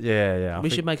farting. Yeah. We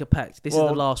should make a pact. This is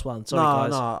the last one. Sorry,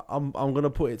 guys. No, I'm gonna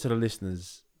put it to the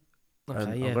listeners. Okay,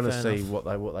 And yeah, I'm gonna fair see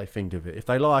enough. what they think of it. If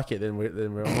they like it, then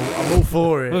I'm all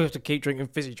for We'll it. have to keep drinking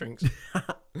fizzy drinks.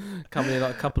 Coming in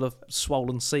like a couple of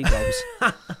swollen seagulls.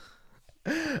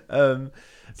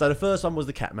 So the first one was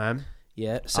the Catman,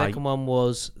 Yeah. Second one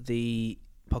was the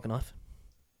pocket knife.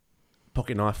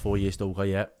 pocket knife, 4-year stalker.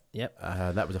 Yeah. Yep.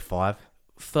 That was a 5.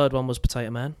 Third one was Potato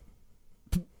Man.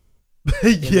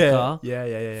 yeah. car.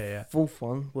 Yeah. Fourth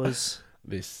one was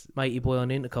This. Matey Boy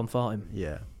on intercom farting.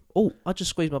 Yeah. Oh, I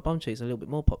just squeezed my bum cheeks a little bit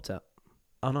more popped out.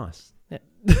 Oh, nice.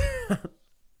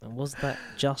 And was that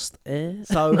just air?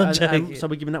 So, I'm and joking. so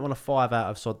we're giving that one a 5 out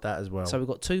of Sod That as well. So we've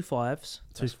got 2 5s.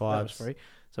 Two That was fives. 3.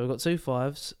 So we've got 2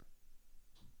 5s,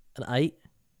 an 8,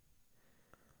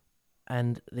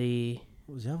 and the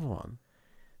What was the other one?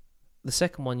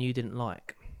 second one you didn't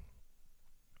like.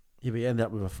 Yeah, but you ended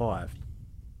up with a 5.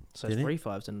 So Did it's it? 3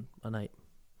 5s and an 8.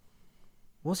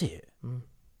 Was it? Mm.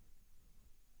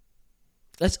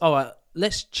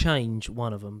 Let's change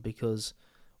one of them because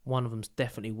one of them's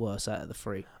definitely worse out of the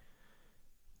 3.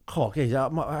 Cock, yeah.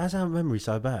 How's our memory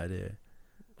so bad here?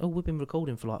 Oh, we've been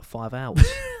recording for like 5 hours.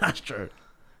 That's true.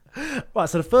 Right,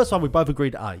 so the first one we both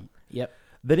agreed 8. Yep.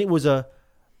 Then it was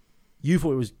you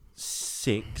thought it was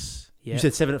 6. Yeah. You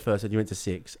said 7 at first and you went to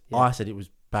 6. Yeah. I said it was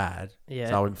bad. Yeah.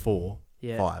 So I went 4,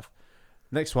 Yeah. 5.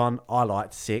 Next one, I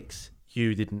liked 6.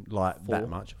 You didn't like 4. that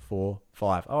much. 4,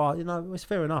 5. All right, it's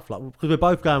fair enough. Like, because we're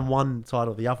both going one side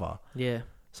or the other. Yeah.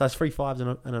 So it's 3 5s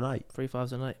and an 8. 3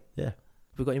 5s and 8. Yeah. Have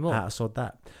we got any more? Out of Sod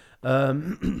That.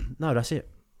 No, that's it.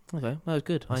 Okay, that was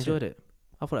good. I That's enjoyed it.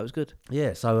 I thought that was good.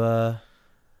 Yeah, so,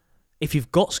 If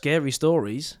you've got scary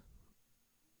stories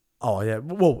oh, yeah.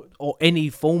 Well, or any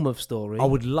form of story, I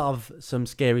would love some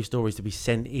scary stories to be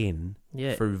sent in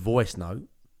yeah, through voice note,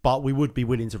 but we would be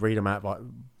willing to read them out like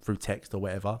through text or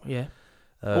whatever. yeah.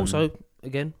 Also,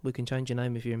 again, we can change your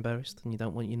name if you're embarrassed and you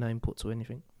don't want your name put to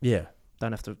anything. yeah,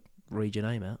 Don't have to read your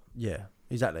name out. yeah,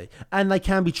 exactly. And they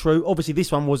can be true. Obviously,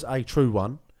 this one was a true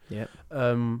one. Yeah.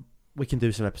 We can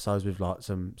do some episodes with like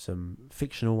some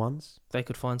fictional ones. They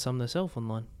could find some themselves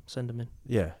online. Send them in.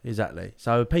 Yeah, exactly.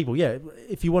 So people, yeah,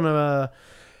 if you want to,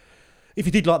 if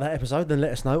you did like that episode, then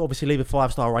let us know. Obviously, leave a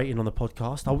 5-star rating on the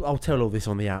podcast. I'll tell all this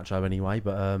on the outro anyway.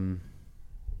 But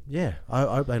yeah, I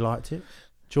hope they liked it.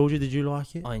 Georgia, did you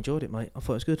like it? I enjoyed it, mate. I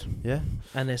thought it was good. Yeah,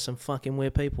 And there's some fucking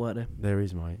weird people out there. there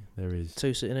is, mate. There is.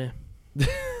 2 sitting here.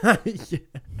 Yeah.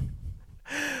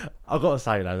 I've got to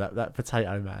say though that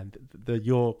potato man,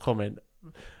 your comment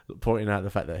pointing out the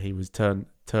fact that he was turned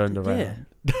around, Yeah.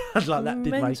 like that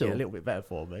did make it Mental. a little bit better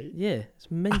for me. Yeah,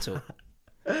 it's mental.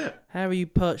 How are you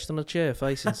perched on a chair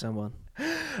facing someone?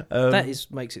 That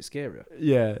makes it scarier.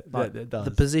 Yeah, Like, that does.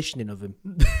 the positioning of him.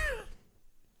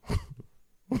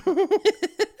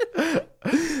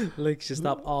 Luke's just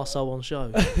up arsehole on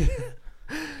show.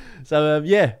 So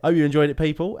yeah, hope you enjoyed it,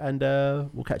 people, and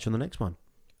we'll catch you on the next one.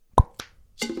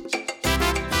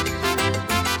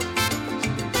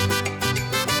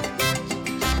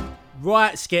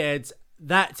 Right, Scareheads,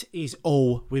 that is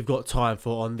all we've got time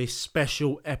for on this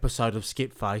special episode of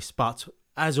Skip Face. But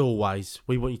as always,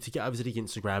 we want you to get over to the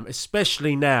Instagram,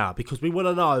 especially now, because we want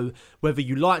to know whether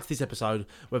you liked this episode,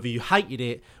 whether you hated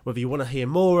it, whether you want to hear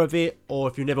more of it, or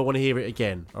if you never want to hear it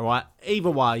again. All right. Either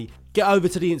way, get over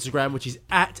to the Instagram, which is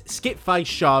at Skipface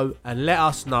Show, and let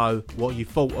us know what you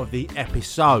thought of the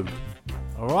episode.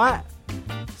 All right.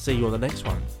 See you on the next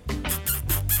one.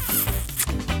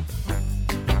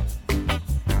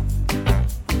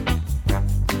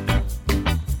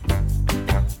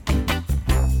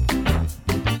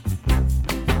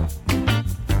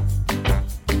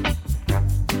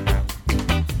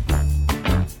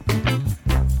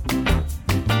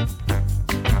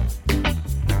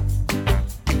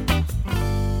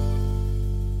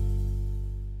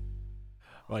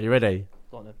 Right, you ready?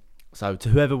 Go on then. So, to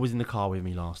whoever was in the car with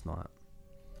me last night,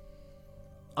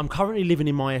 I'm currently living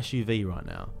in my SUV right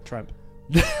now. Tramp.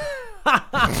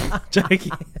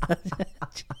 Joking.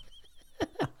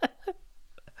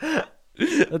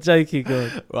 I'm joking, go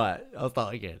on. Right, I'll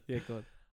start again. Yeah, go on.